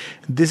earth.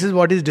 This is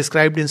what is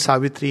described in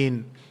Savitri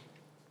in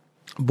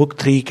Book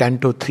 3,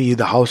 Canto 3,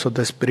 The House of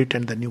the Spirit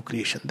and the New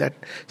Creation. That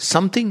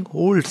something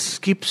holds,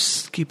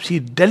 keeps, he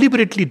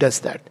deliberately does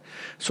that.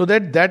 So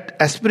that that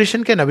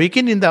aspiration can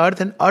awaken in the earth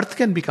and earth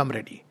can become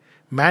ready.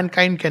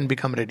 Mankind can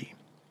become ready.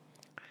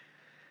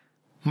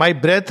 My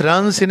breath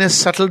runs in a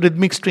subtle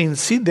rhythmic stream.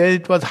 See, there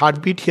it was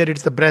heartbeat, here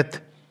it's the breath.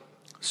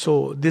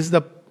 So, this is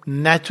the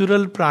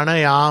natural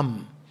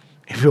pranayam,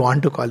 if you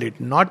want to call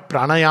it. Not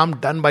pranayam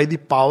done by the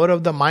power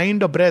of the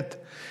mind or breath,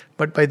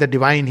 but by the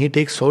divine. He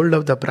takes hold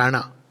of the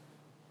prana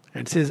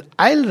and says,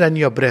 I'll run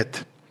your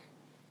breath.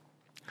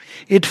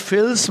 It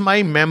fills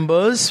my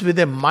members with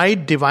a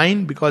might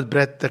divine, because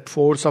breath, that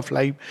force of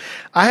life.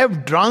 I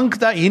have drunk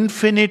the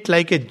infinite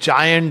like a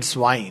giant's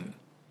wine.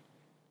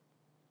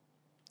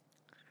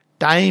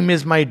 Time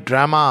is my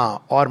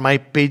drama or my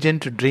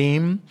pageant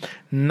dream.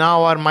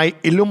 Now are my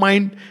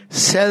illumined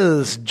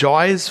cells,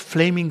 joy's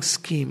flaming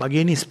scheme.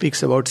 Again he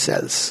speaks about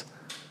cells.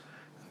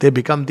 They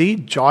become the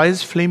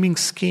joy's flaming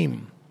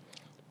scheme.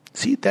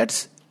 See,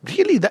 that's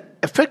really the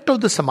effect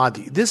of the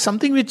samadhi. This is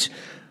something which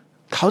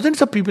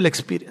thousands of people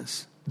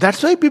experience.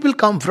 That's why people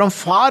come from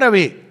far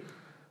away.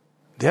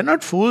 They are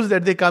not fools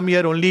that they come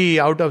here only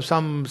out of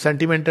some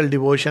sentimental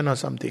devotion or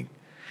something.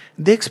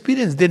 They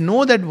experience, they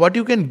know that what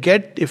you can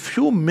get a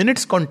few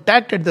minutes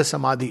contact at the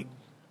samadhi.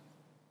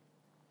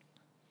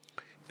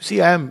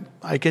 See,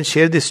 I can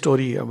share this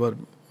story about,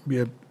 we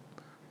are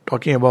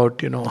talking about,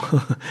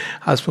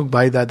 Hasmukh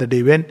Bhai the other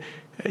day, when,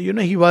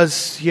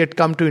 he had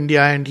come to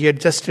India and he had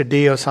just a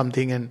day or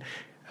something, and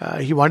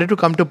he wanted to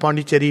come to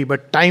Pondicherry,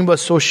 but time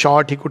was so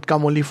short, he could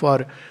come only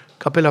for a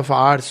couple of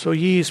hours. So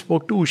he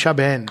spoke to Usha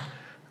Ben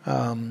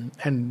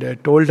and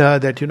told her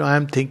that, I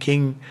am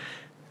thinking,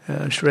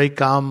 should I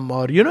come?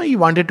 Or, he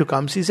wanted to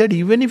come. She said,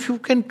 even if you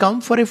can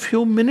come for a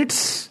few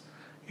minutes,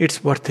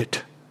 it's worth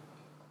it.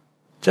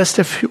 Just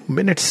a few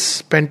minutes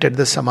spent at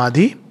the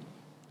samadhi,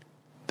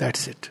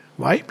 that's it.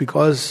 Why?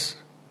 Because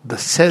the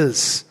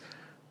cells,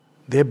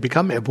 they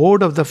become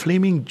abode of the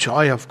flaming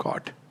joy of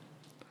God.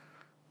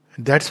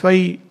 And that's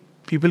why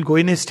people go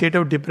in a state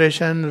of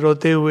depression,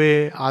 rote hue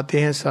aate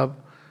hain sab,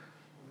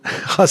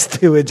 haste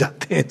hue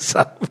jate hain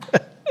sab.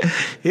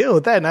 Ye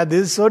hota hai na,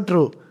 this is so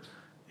true.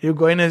 You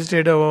go in a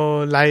state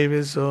of, life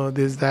is so,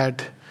 this,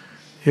 that.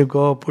 You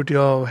go put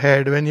your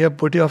head, when you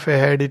put your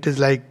head, it is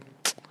like,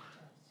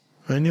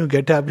 when you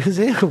get up, you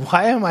say,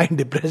 why am I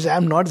depressed? I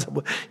am not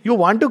supposed. You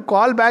want to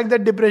call back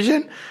that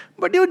depression,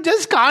 but you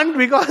just can't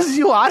because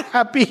you are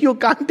happy. You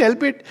can't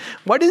help it.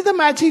 What is the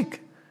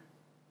magic?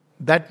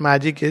 That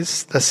magic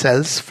is the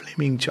self's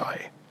flaming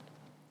joy.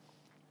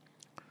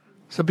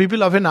 So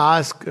people often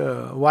ask,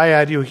 why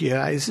are you here?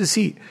 I say,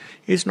 see,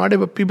 it's not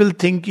about, people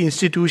think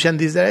institution,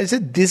 this, that. I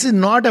said, this is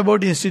not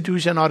about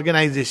institution,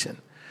 organization.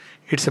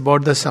 It's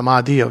about the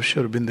samadhi of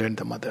Sri Aurobindo and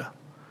the mother.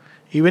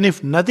 Even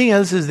if nothing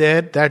else is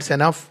there, that's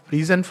enough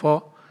reason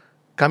for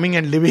coming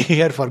and living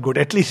here for good.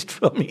 At least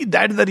for me,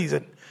 that's the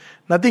reason.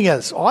 Nothing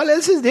else. All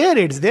else is there.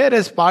 It's there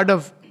as part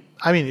of,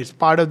 it's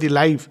part of the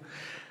life.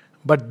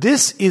 But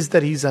this is the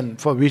reason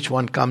for which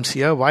one comes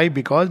here. Why?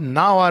 Because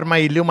now are my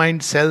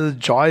illumined cells,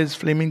 joy's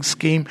flaming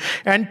scheme,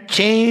 and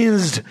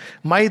changed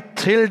my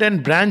thrilled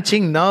and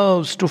branching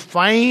nerves to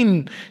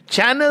fine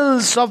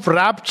channels of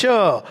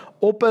rapture,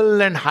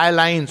 opal and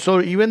hyaline.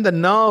 So even the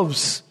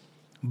nerves,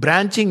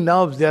 branching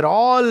nerves, they are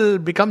all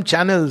become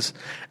channels.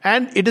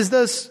 And it is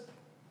this,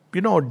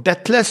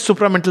 deathless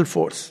supramental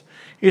force.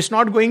 It's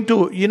not going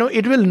to,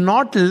 it will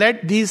not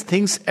let these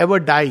things ever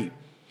die.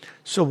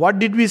 So what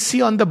did we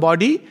see on the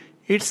body?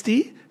 It's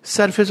the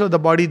surface of the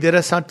body. There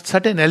are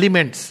certain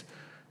elements.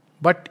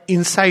 But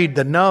inside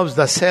the nerves,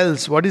 the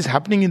cells, what is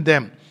happening in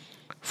them?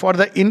 For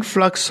the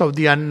influx of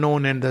the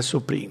unknown and the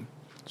supreme.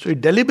 So he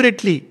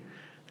deliberately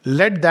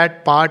let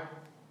that part,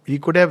 he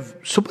could have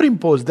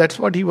superimposed. That's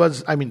what he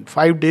was,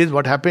 5 days,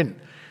 what happened?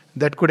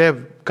 That could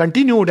have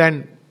continued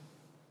and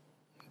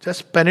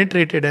just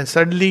penetrated, and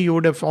suddenly you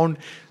would have found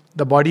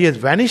the body has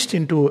vanished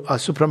into a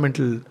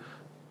supramental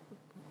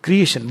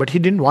creation. But he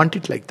didn't want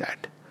it like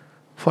that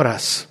for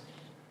us.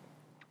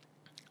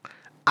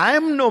 I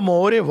am no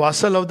more a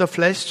vassal of the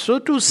flesh. So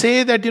to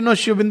say that, Sri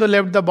Aurobindo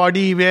left the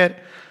body where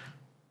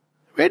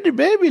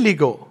will he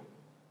go?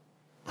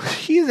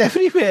 He is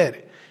everywhere.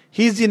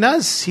 He is in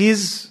us. He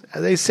is,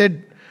 as I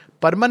said,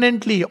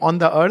 permanently on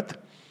the earth.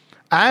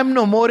 I am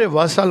no more a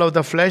vassal of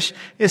the flesh,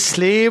 a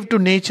slave to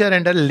nature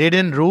and a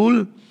laden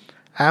rule.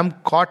 I am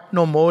caught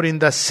no more in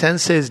the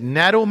senses'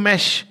 narrow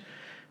mesh.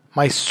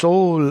 My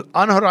soul,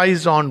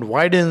 unhorizoned,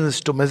 widens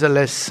to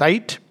measureless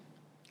sight.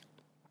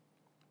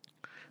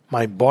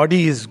 My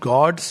body is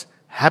God's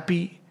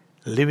happy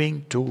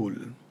living tool.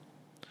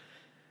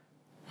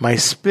 My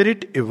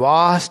spirit a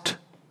vast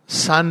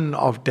sun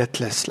of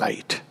deathless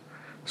light.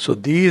 So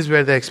these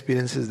were the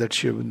experiences that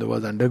Sri Aurobindo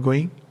was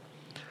undergoing.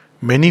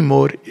 Many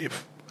more,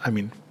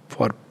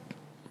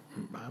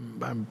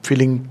 I'm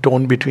feeling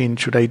torn between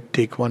should I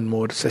take one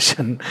more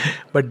session.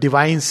 But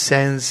divine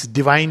sense,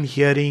 divine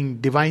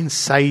hearing, divine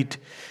sight,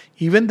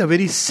 even the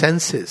very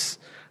senses.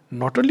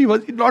 Not only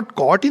was he not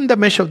caught in the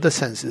mesh of the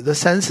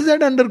senses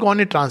had undergone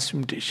a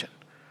transmutation.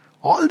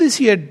 All this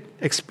he had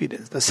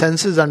experienced. The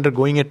senses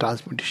undergoing a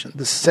transmutation.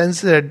 The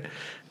senses had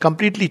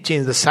completely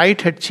changed. The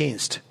sight had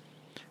changed.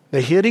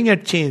 The hearing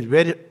had changed.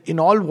 Where in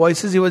all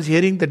voices he was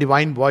hearing the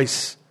divine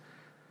voice.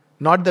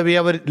 Not the way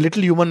our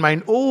little human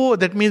mind,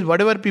 that means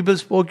whatever people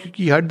spoke,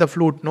 he heard the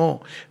flute.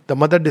 No. The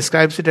mother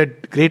describes it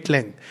at great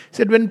length. She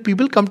said, when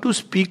people come to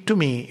speak to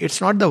me, it's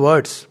not the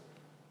words.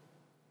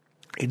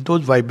 It's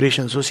those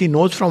vibrations. So she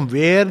knows from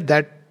where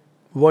that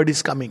word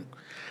is coming.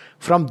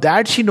 From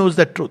that she knows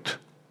the truth.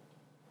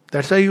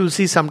 That's why you'll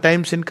see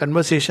sometimes in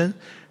conversation,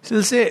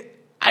 she'll say,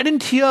 I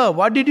didn't hear.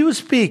 What did you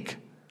speak?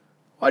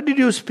 What did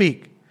you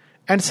speak?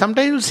 And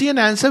sometimes you'll see an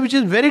answer which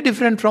is very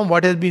different from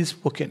what has been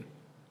spoken.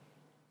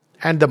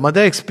 And the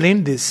mother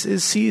explained this.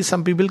 See,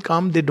 some people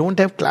come, they don't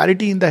have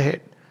clarity in the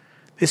head.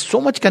 There's so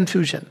much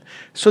confusion.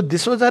 So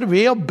this was her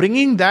way of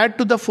bringing that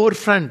to the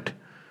forefront.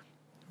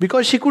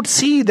 Because she could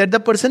see that the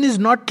person is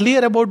not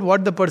clear about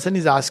what the person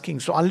is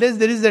asking. So unless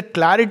there is that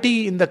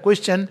clarity in the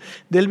question,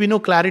 there will be no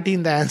clarity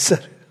in the answer.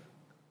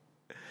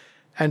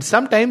 And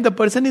sometimes the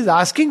person is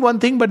asking one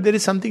thing, but there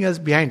is something else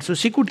behind. So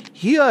she could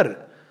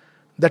hear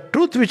the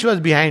truth which was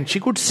behind.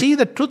 She could see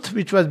the truth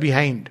which was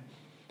behind.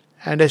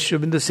 And as Sri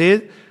Aurobindo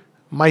says,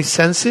 my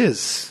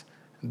senses,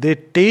 they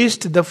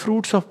taste the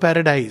fruits of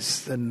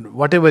paradise. And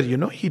whatever,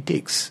 he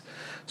takes.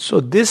 So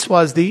this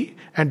was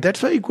and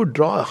that's why he could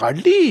draw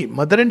hardly.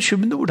 Mother and Sri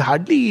Aurobindo would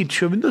hardly eat.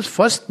 Sri Aurobindo's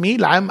first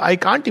meal, I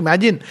can't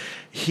imagine.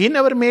 He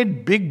never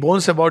made big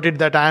bones about it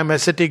that I am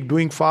ascetic,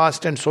 doing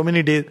fast and so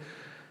many days.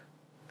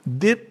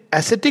 The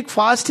ascetic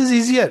fast is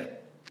easier.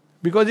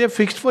 Because you have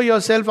fixed for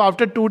yourself,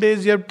 after 2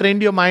 days you have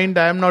trained your mind,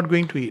 I am not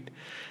going to eat.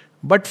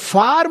 But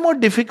far more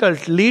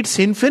difficult, leads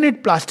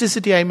infinite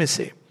plasticity, I may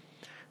say.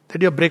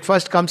 That your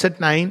breakfast comes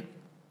at 9,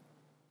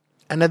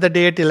 another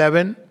day at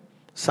 11,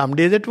 some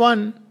days at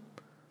 1,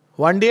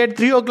 one day at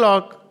 3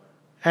 o'clock,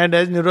 and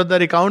as Nirodha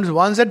recounts,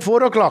 once at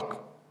 4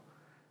 o'clock.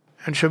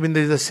 And Sri Aurobindo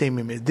is the same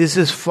image. This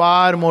is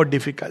far more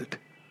difficult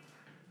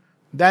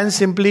than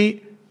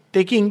simply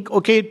taking,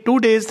 2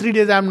 days, 3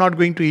 days, I am not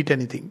going to eat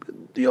anything.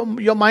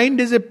 Your mind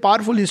is a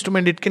powerful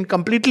instrument. It can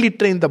completely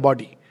train the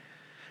body.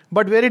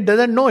 But where it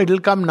doesn't know, it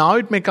will come now,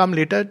 it may come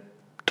later.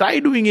 Try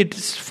doing it.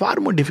 It's far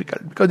more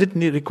difficult because it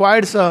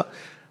requires a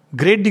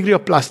great degree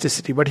of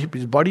plasticity. But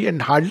his body,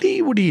 and hardly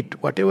he would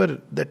eat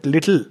whatever, that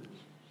little.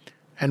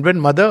 And when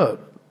mother,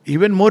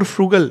 even more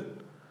frugal.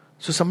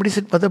 So somebody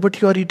said, Mother,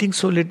 but you are eating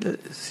so little.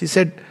 She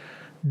said,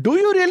 do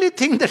you really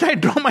think that I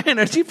draw my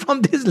energy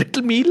from this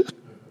little meal?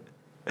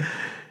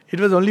 It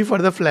was only for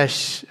the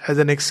flesh, as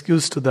an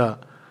excuse to the...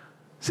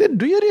 She said,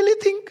 do you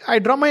really think I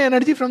draw my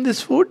energy from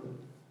this food?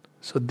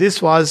 So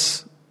this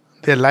was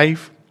their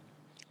life.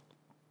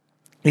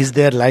 Is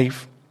their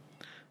life.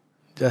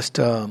 Just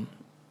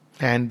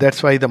And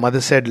that's why the mother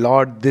said,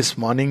 Lord, this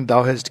morning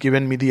thou hast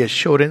given me the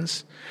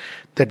assurance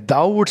that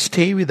thou would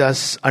stay with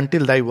us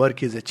until thy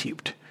work is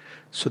achieved.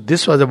 So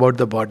this was about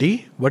the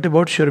body. What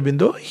about Sri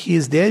Aurobindo? He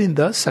is there in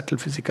the subtle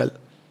physical,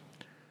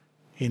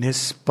 in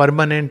his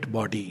permanent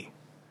body.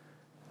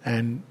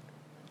 And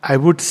I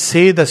would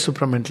say the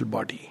supramental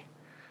body,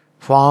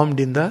 formed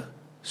in the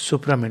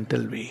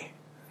supramental way.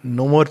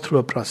 No more through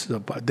a process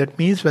of birth. That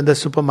means when the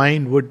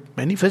supermind would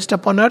manifest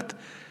upon earth,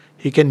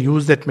 he can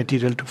use that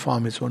material to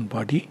form his own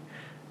body.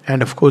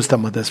 And of course the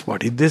mother's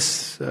body.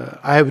 This,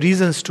 I have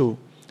reasons to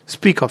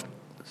speak of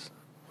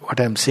what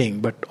I am saying,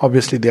 but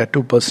obviously they are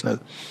too personal.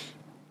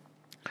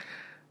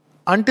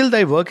 Until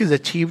thy work is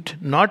achieved,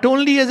 not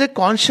only as a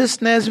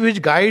consciousness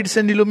which guides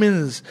and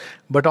illumines,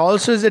 but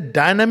also as a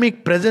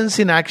dynamic presence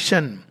in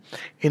action.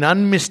 In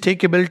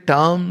unmistakable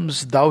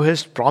terms, thou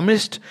hast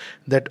promised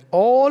that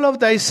all of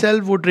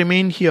thyself would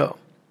remain here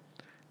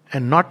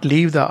and not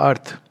leave the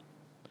earth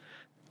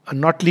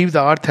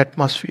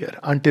atmosphere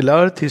until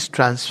earth is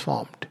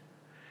transformed.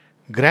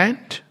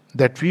 Grant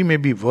that we may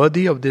be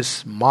worthy of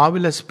this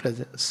marvelous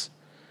presence,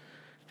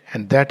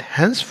 and that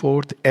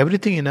henceforth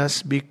everything in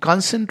us be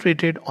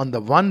concentrated on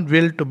the one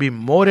will to be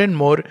more and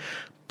more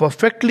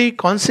perfectly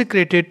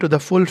consecrated to the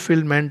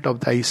fulfillment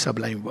of thy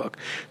sublime work.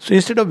 So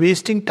instead of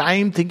wasting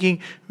time thinking,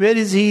 where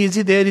is he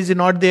there, is he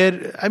not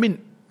there? I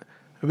mean,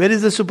 where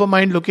is the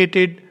supermind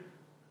located?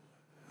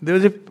 There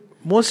was a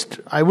most,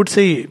 I would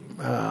say,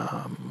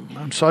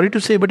 I'm sorry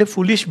to say, but a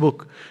foolish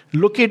book,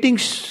 Locating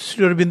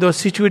Sri Aurobindo,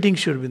 Situating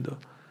Sri Aurobindo.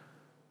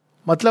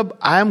 Matlab,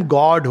 I am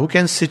God who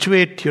can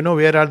situate,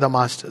 where are the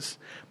masters?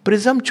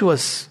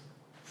 Presumptuous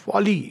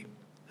folly,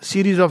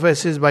 series of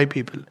essays by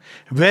people.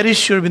 Where is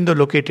Sri Aurobindo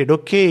located?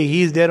 Okay,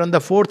 he is there on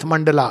the fourth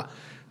mandala.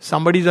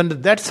 Somebody's on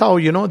that's how,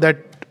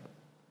 that,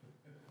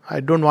 I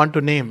don't want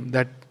to name,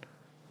 that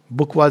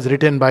book was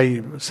written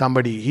by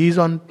somebody. He is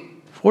on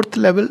fourth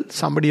level,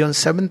 somebody on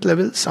seventh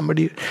level,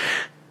 somebody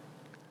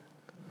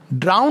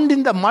drowned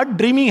in the mud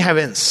dreaming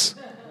heavens.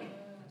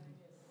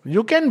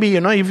 You can be,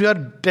 if you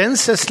are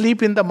tense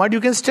asleep in the mud,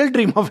 you can still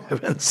dream of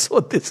heaven. So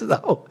this is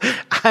how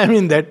I am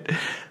in that.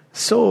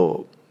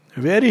 So,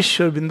 where is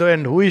Sri Aurobindo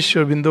and who is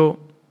Sri Aurobindo?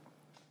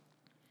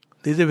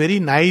 There is a very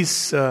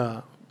nice,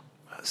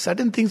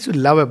 certain things you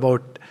love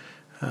about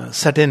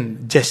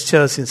certain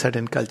gestures in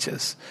certain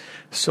cultures.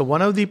 So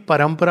one of the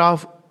parampara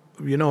of,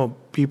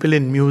 people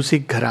in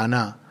music,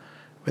 gharana,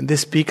 when they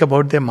speak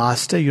about their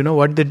master, you know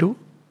what they do?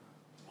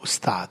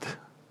 Ustad.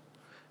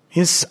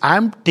 Means I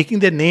am taking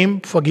their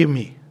name, forgive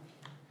me.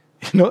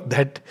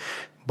 That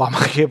Bama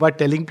Kheba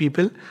telling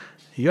people,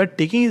 you are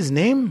taking his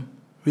name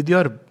with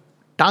your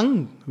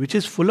tongue, which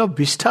is full of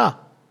vishta.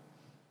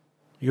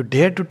 You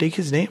dare to take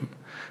his name.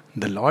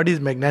 The Lord is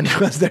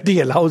magnanimous that he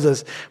allows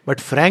us. But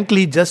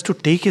frankly, just to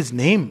take his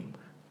name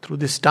through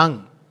this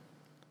tongue,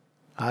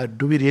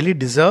 do we really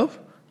deserve?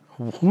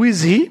 Who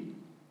is he?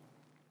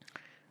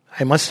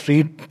 I must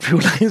read few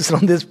lines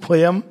from this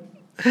poem.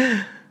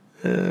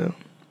 The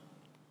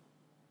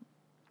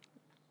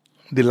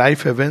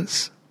Life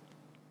Events.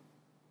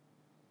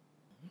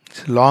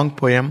 It's a long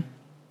poem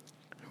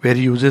where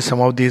he uses some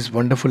of these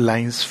wonderful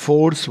lines.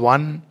 Force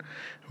one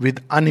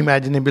with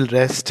unimaginable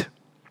rest.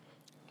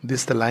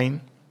 This is the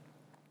line.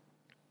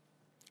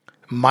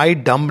 My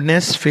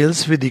dumbness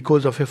fills with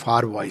echoes of a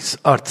far voice.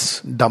 Earth's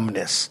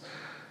dumbness.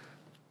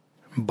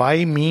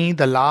 By me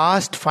the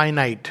last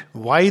finite.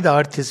 Why the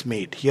earth is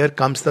made. Here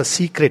comes the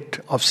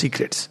secret of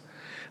secrets.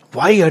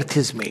 Why earth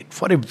is made.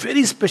 For a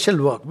very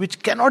special work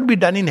which cannot be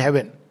done in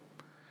heaven.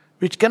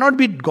 Which cannot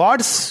be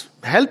God's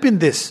help in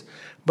this.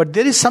 But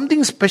there is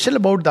something special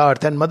about the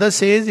earth. And Mother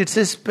says it's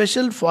a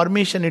special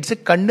formation. It's a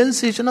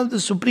condensation of the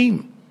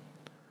Supreme.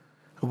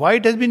 Why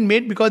it has been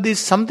made? Because there is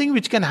something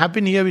which can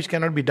happen here which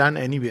cannot be done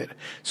anywhere.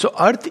 So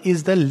earth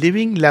is the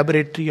living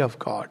laboratory of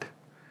God.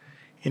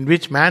 In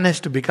which man has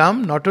to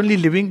become not only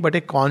living but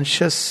a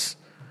conscious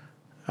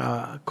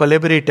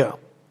collaborator.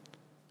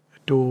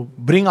 To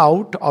bring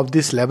out of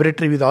this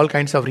laboratory with all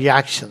kinds of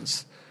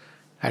reactions.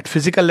 At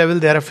physical level,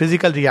 there are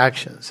physical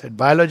reactions. At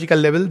biological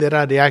level, there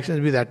are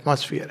reactions with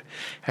atmosphere.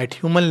 At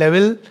human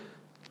level,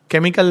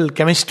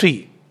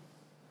 chemistry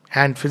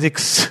and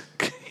physics.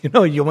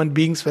 Human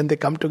beings, when they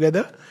come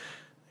together,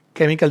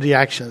 chemical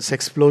reactions,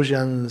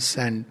 explosions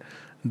and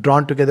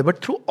drawn together.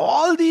 But through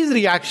all these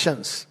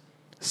reactions,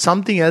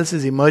 something else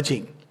is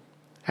emerging.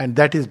 And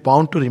that is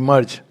bound to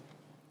emerge.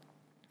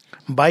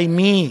 By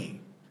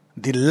me,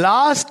 the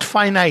last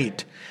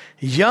finite,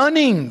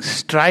 yearning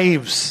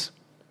strives.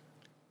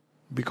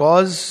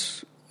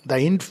 Because the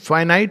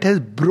infinite has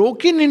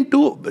broken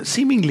into,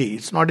 seemingly,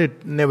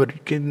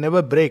 it can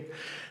never break.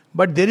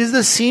 But there is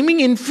the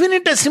seeming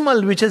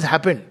infinitesimal which has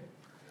happened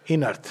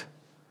in earth.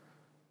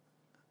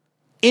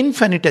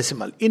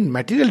 Infinitesimal. In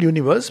material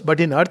universe, but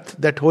in earth,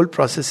 that whole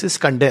process is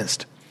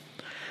condensed.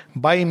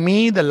 By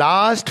me, the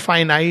last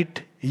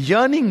finite,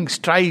 yearning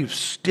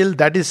strives till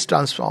that is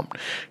transformed.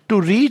 To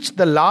reach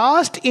the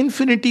last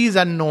infinity is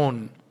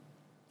unknown.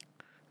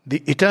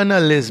 The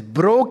eternal is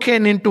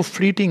broken into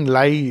fleeting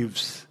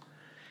lives,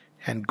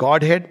 and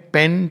Godhead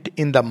pent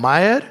in the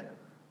mire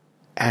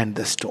and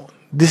the stone.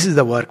 This is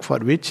the work for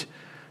which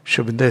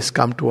Sri Aurobindo has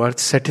come to earth,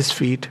 set his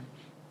feet,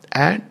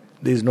 and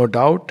there is no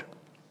doubt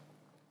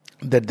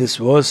that this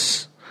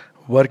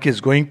work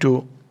is going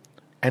to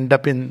end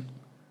up in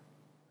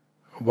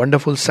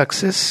wonderful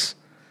success.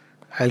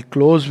 I'll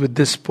close with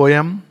this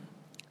poem,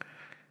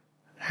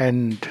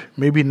 and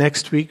maybe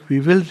next week we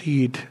will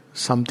read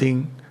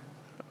something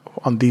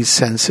on these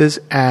senses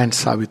and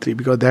Savitri,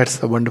 because that's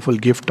the wonderful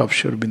gift of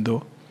Sri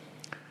Aurobindo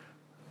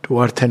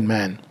to earth and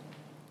man.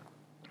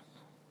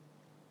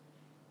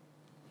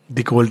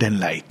 The golden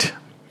light.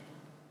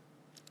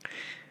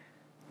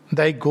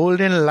 Thy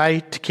golden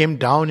light came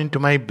down into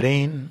my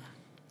brain,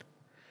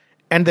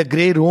 and the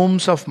grey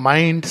rooms of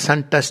mind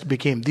sun-touched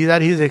became. These are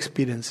his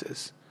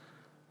experiences.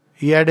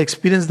 He had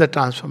experienced the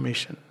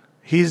transformation.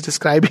 He is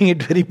describing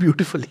it very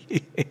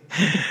beautifully.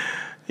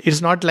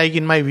 It's not like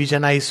in my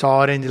vision I saw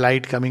orange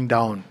light coming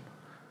down.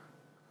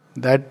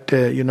 That,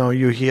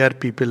 you hear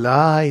people,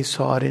 I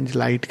saw orange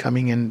light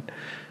coming, and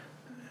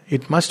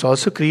it must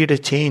also create a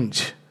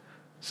change.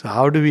 So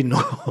how do we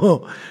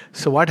know?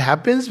 So what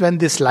happens when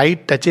this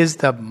light touches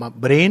the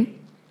brain?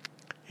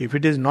 If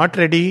it is not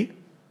ready,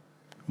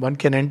 one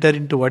can enter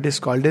into what is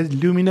called as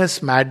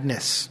luminous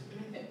madness.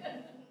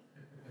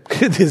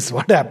 This is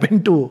what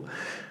happened to,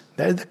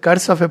 that is the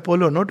curse of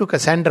Apollo, no, to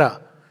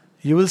Cassandra.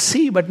 You will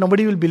see, but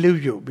nobody will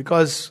believe you,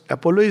 because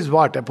Apollo is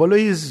what? Apollo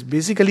is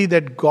basically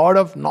that god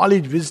of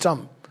knowledge,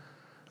 wisdom,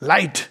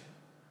 light.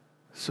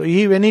 So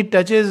when he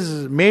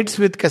mates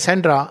with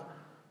Cassandra,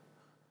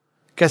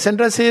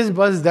 Cassandra says,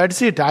 "Bas,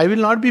 that's it. I will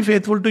not be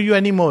faithful to you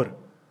anymore.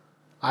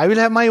 I will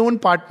have my own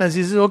partners."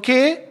 He says,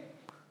 "Okay,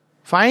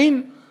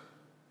 fine.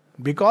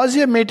 Because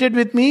you have mated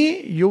with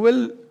me, you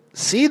will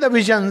see the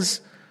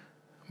visions.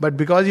 But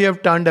because you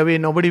have turned away,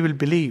 nobody will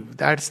believe."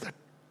 That's the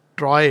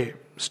Troy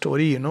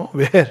story,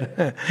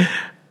 where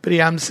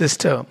Priam's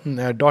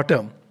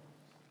daughter,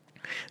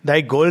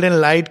 thy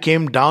golden light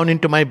came down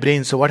into my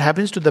brain. So what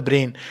happens to the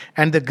brain?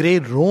 And the grey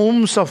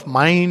rooms of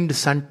mind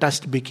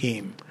sun-touched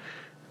became.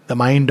 The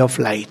mind of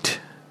light.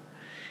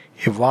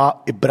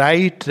 A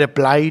bright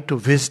reply to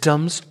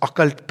wisdom's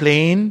occult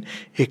plane,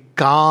 a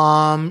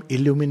calm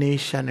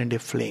illumination and a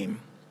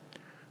flame.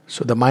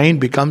 So the mind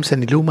becomes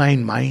an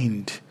illumined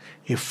mind,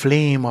 a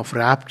flame of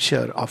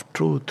rapture, of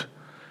truth,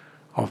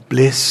 of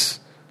bliss.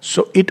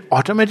 So it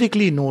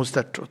automatically knows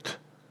the truth.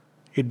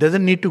 It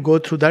doesn't need to go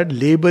through that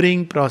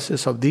laboring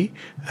process of the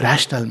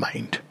rational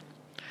mind.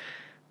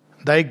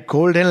 Thy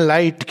golden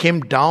light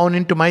came down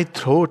into my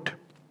throat,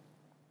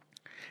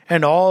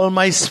 and all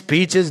my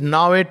speech is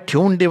now a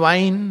tune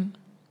divine,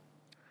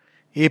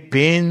 a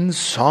pain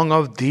song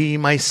of thee,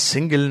 my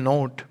single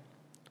note.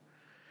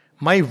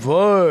 My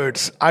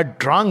words are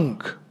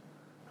drunk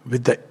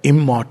with the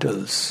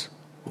immortal's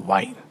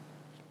wine.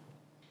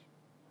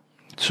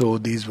 So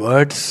these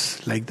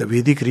words, like the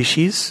Vedic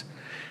rishis,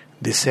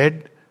 they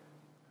said,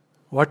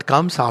 what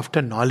comes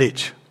after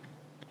knowledge?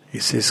 He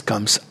says,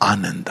 comes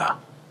Ananda,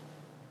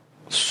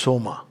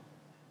 Soma.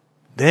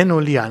 Then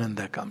only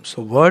Ananda comes.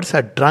 So words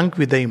are drunk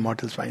with the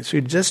immortal's wine. So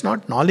it's just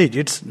not knowledge,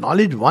 it's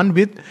knowledge one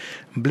with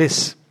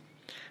bliss.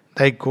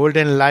 Thy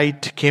golden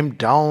light came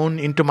down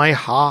into my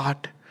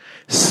heart,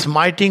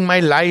 smiting my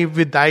life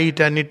with thy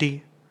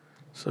eternity.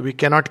 So we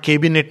cannot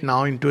cabin it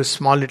now into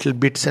small little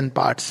bits and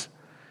parts.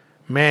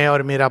 मैं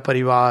और मेरा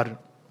परिवार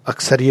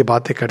अक्सर ये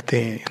बातें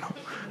करते हैं,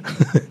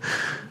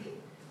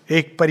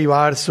 एक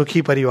परिवार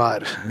सुखी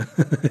परिवार.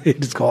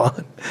 It's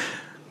gone.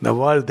 The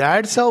world,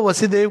 that's how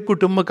Vasudev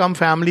Kutumbakam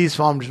family is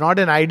formed. It's not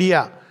an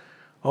idea.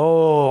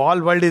 Oh,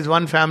 all world is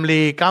one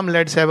family. Come,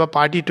 let's have a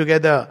party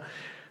together.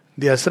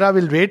 The Asura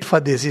will wait for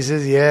this. He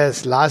says,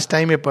 yes, last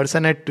time a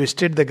person had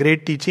twisted the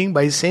great teaching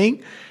by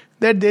saying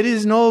that there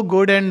is no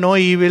good and no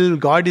evil.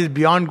 God is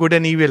beyond good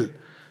and evil.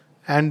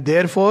 And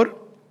therefore,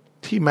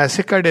 he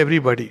massacred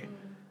everybody.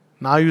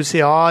 Now you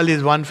say all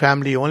is one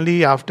family.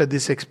 Only after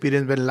this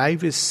experience, when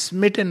life is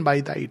smitten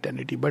by the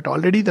eternity. But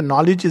already the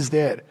knowledge is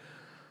there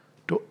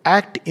to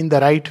act in the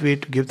right way,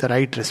 to give the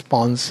right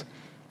response.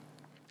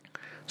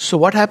 So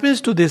what happens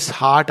to this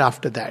heart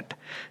after that?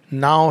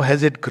 Now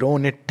has it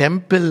grown a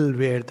temple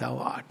where thou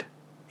art.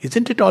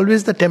 Isn't it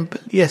always the temple?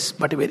 Yes,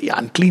 but a very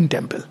unclean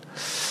temple.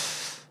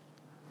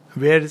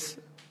 Where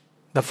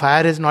the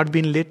fire has not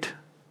been lit.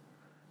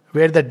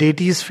 Where the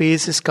deity's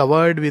face is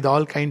covered with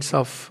all kinds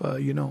of,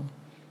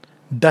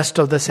 dust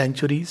of the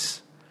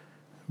centuries.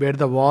 Where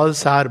the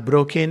walls are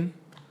broken.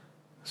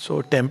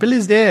 So temple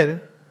is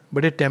there.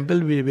 But a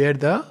temple where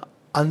the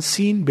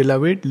unseen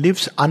beloved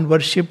lives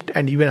unworshipped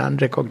and even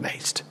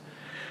unrecognized.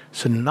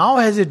 So now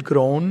has it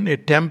grown a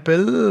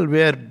temple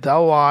where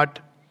thou art,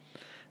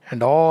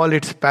 and all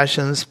its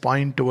passions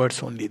point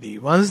towards only thee.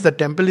 Once the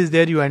temple is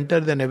there, you enter,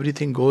 then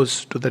everything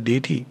goes to the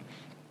deity.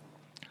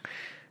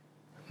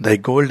 Thy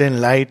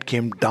golden light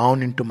came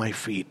down into my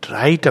feet,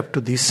 right up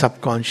to the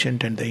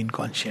subconscious and the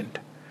inconscient.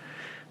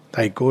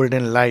 Thy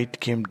golden light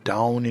came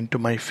down into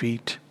my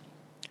feet.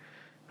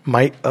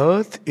 My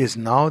earth is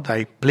now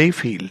thy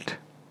playfield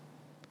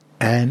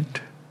and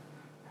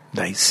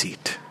thy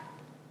seat.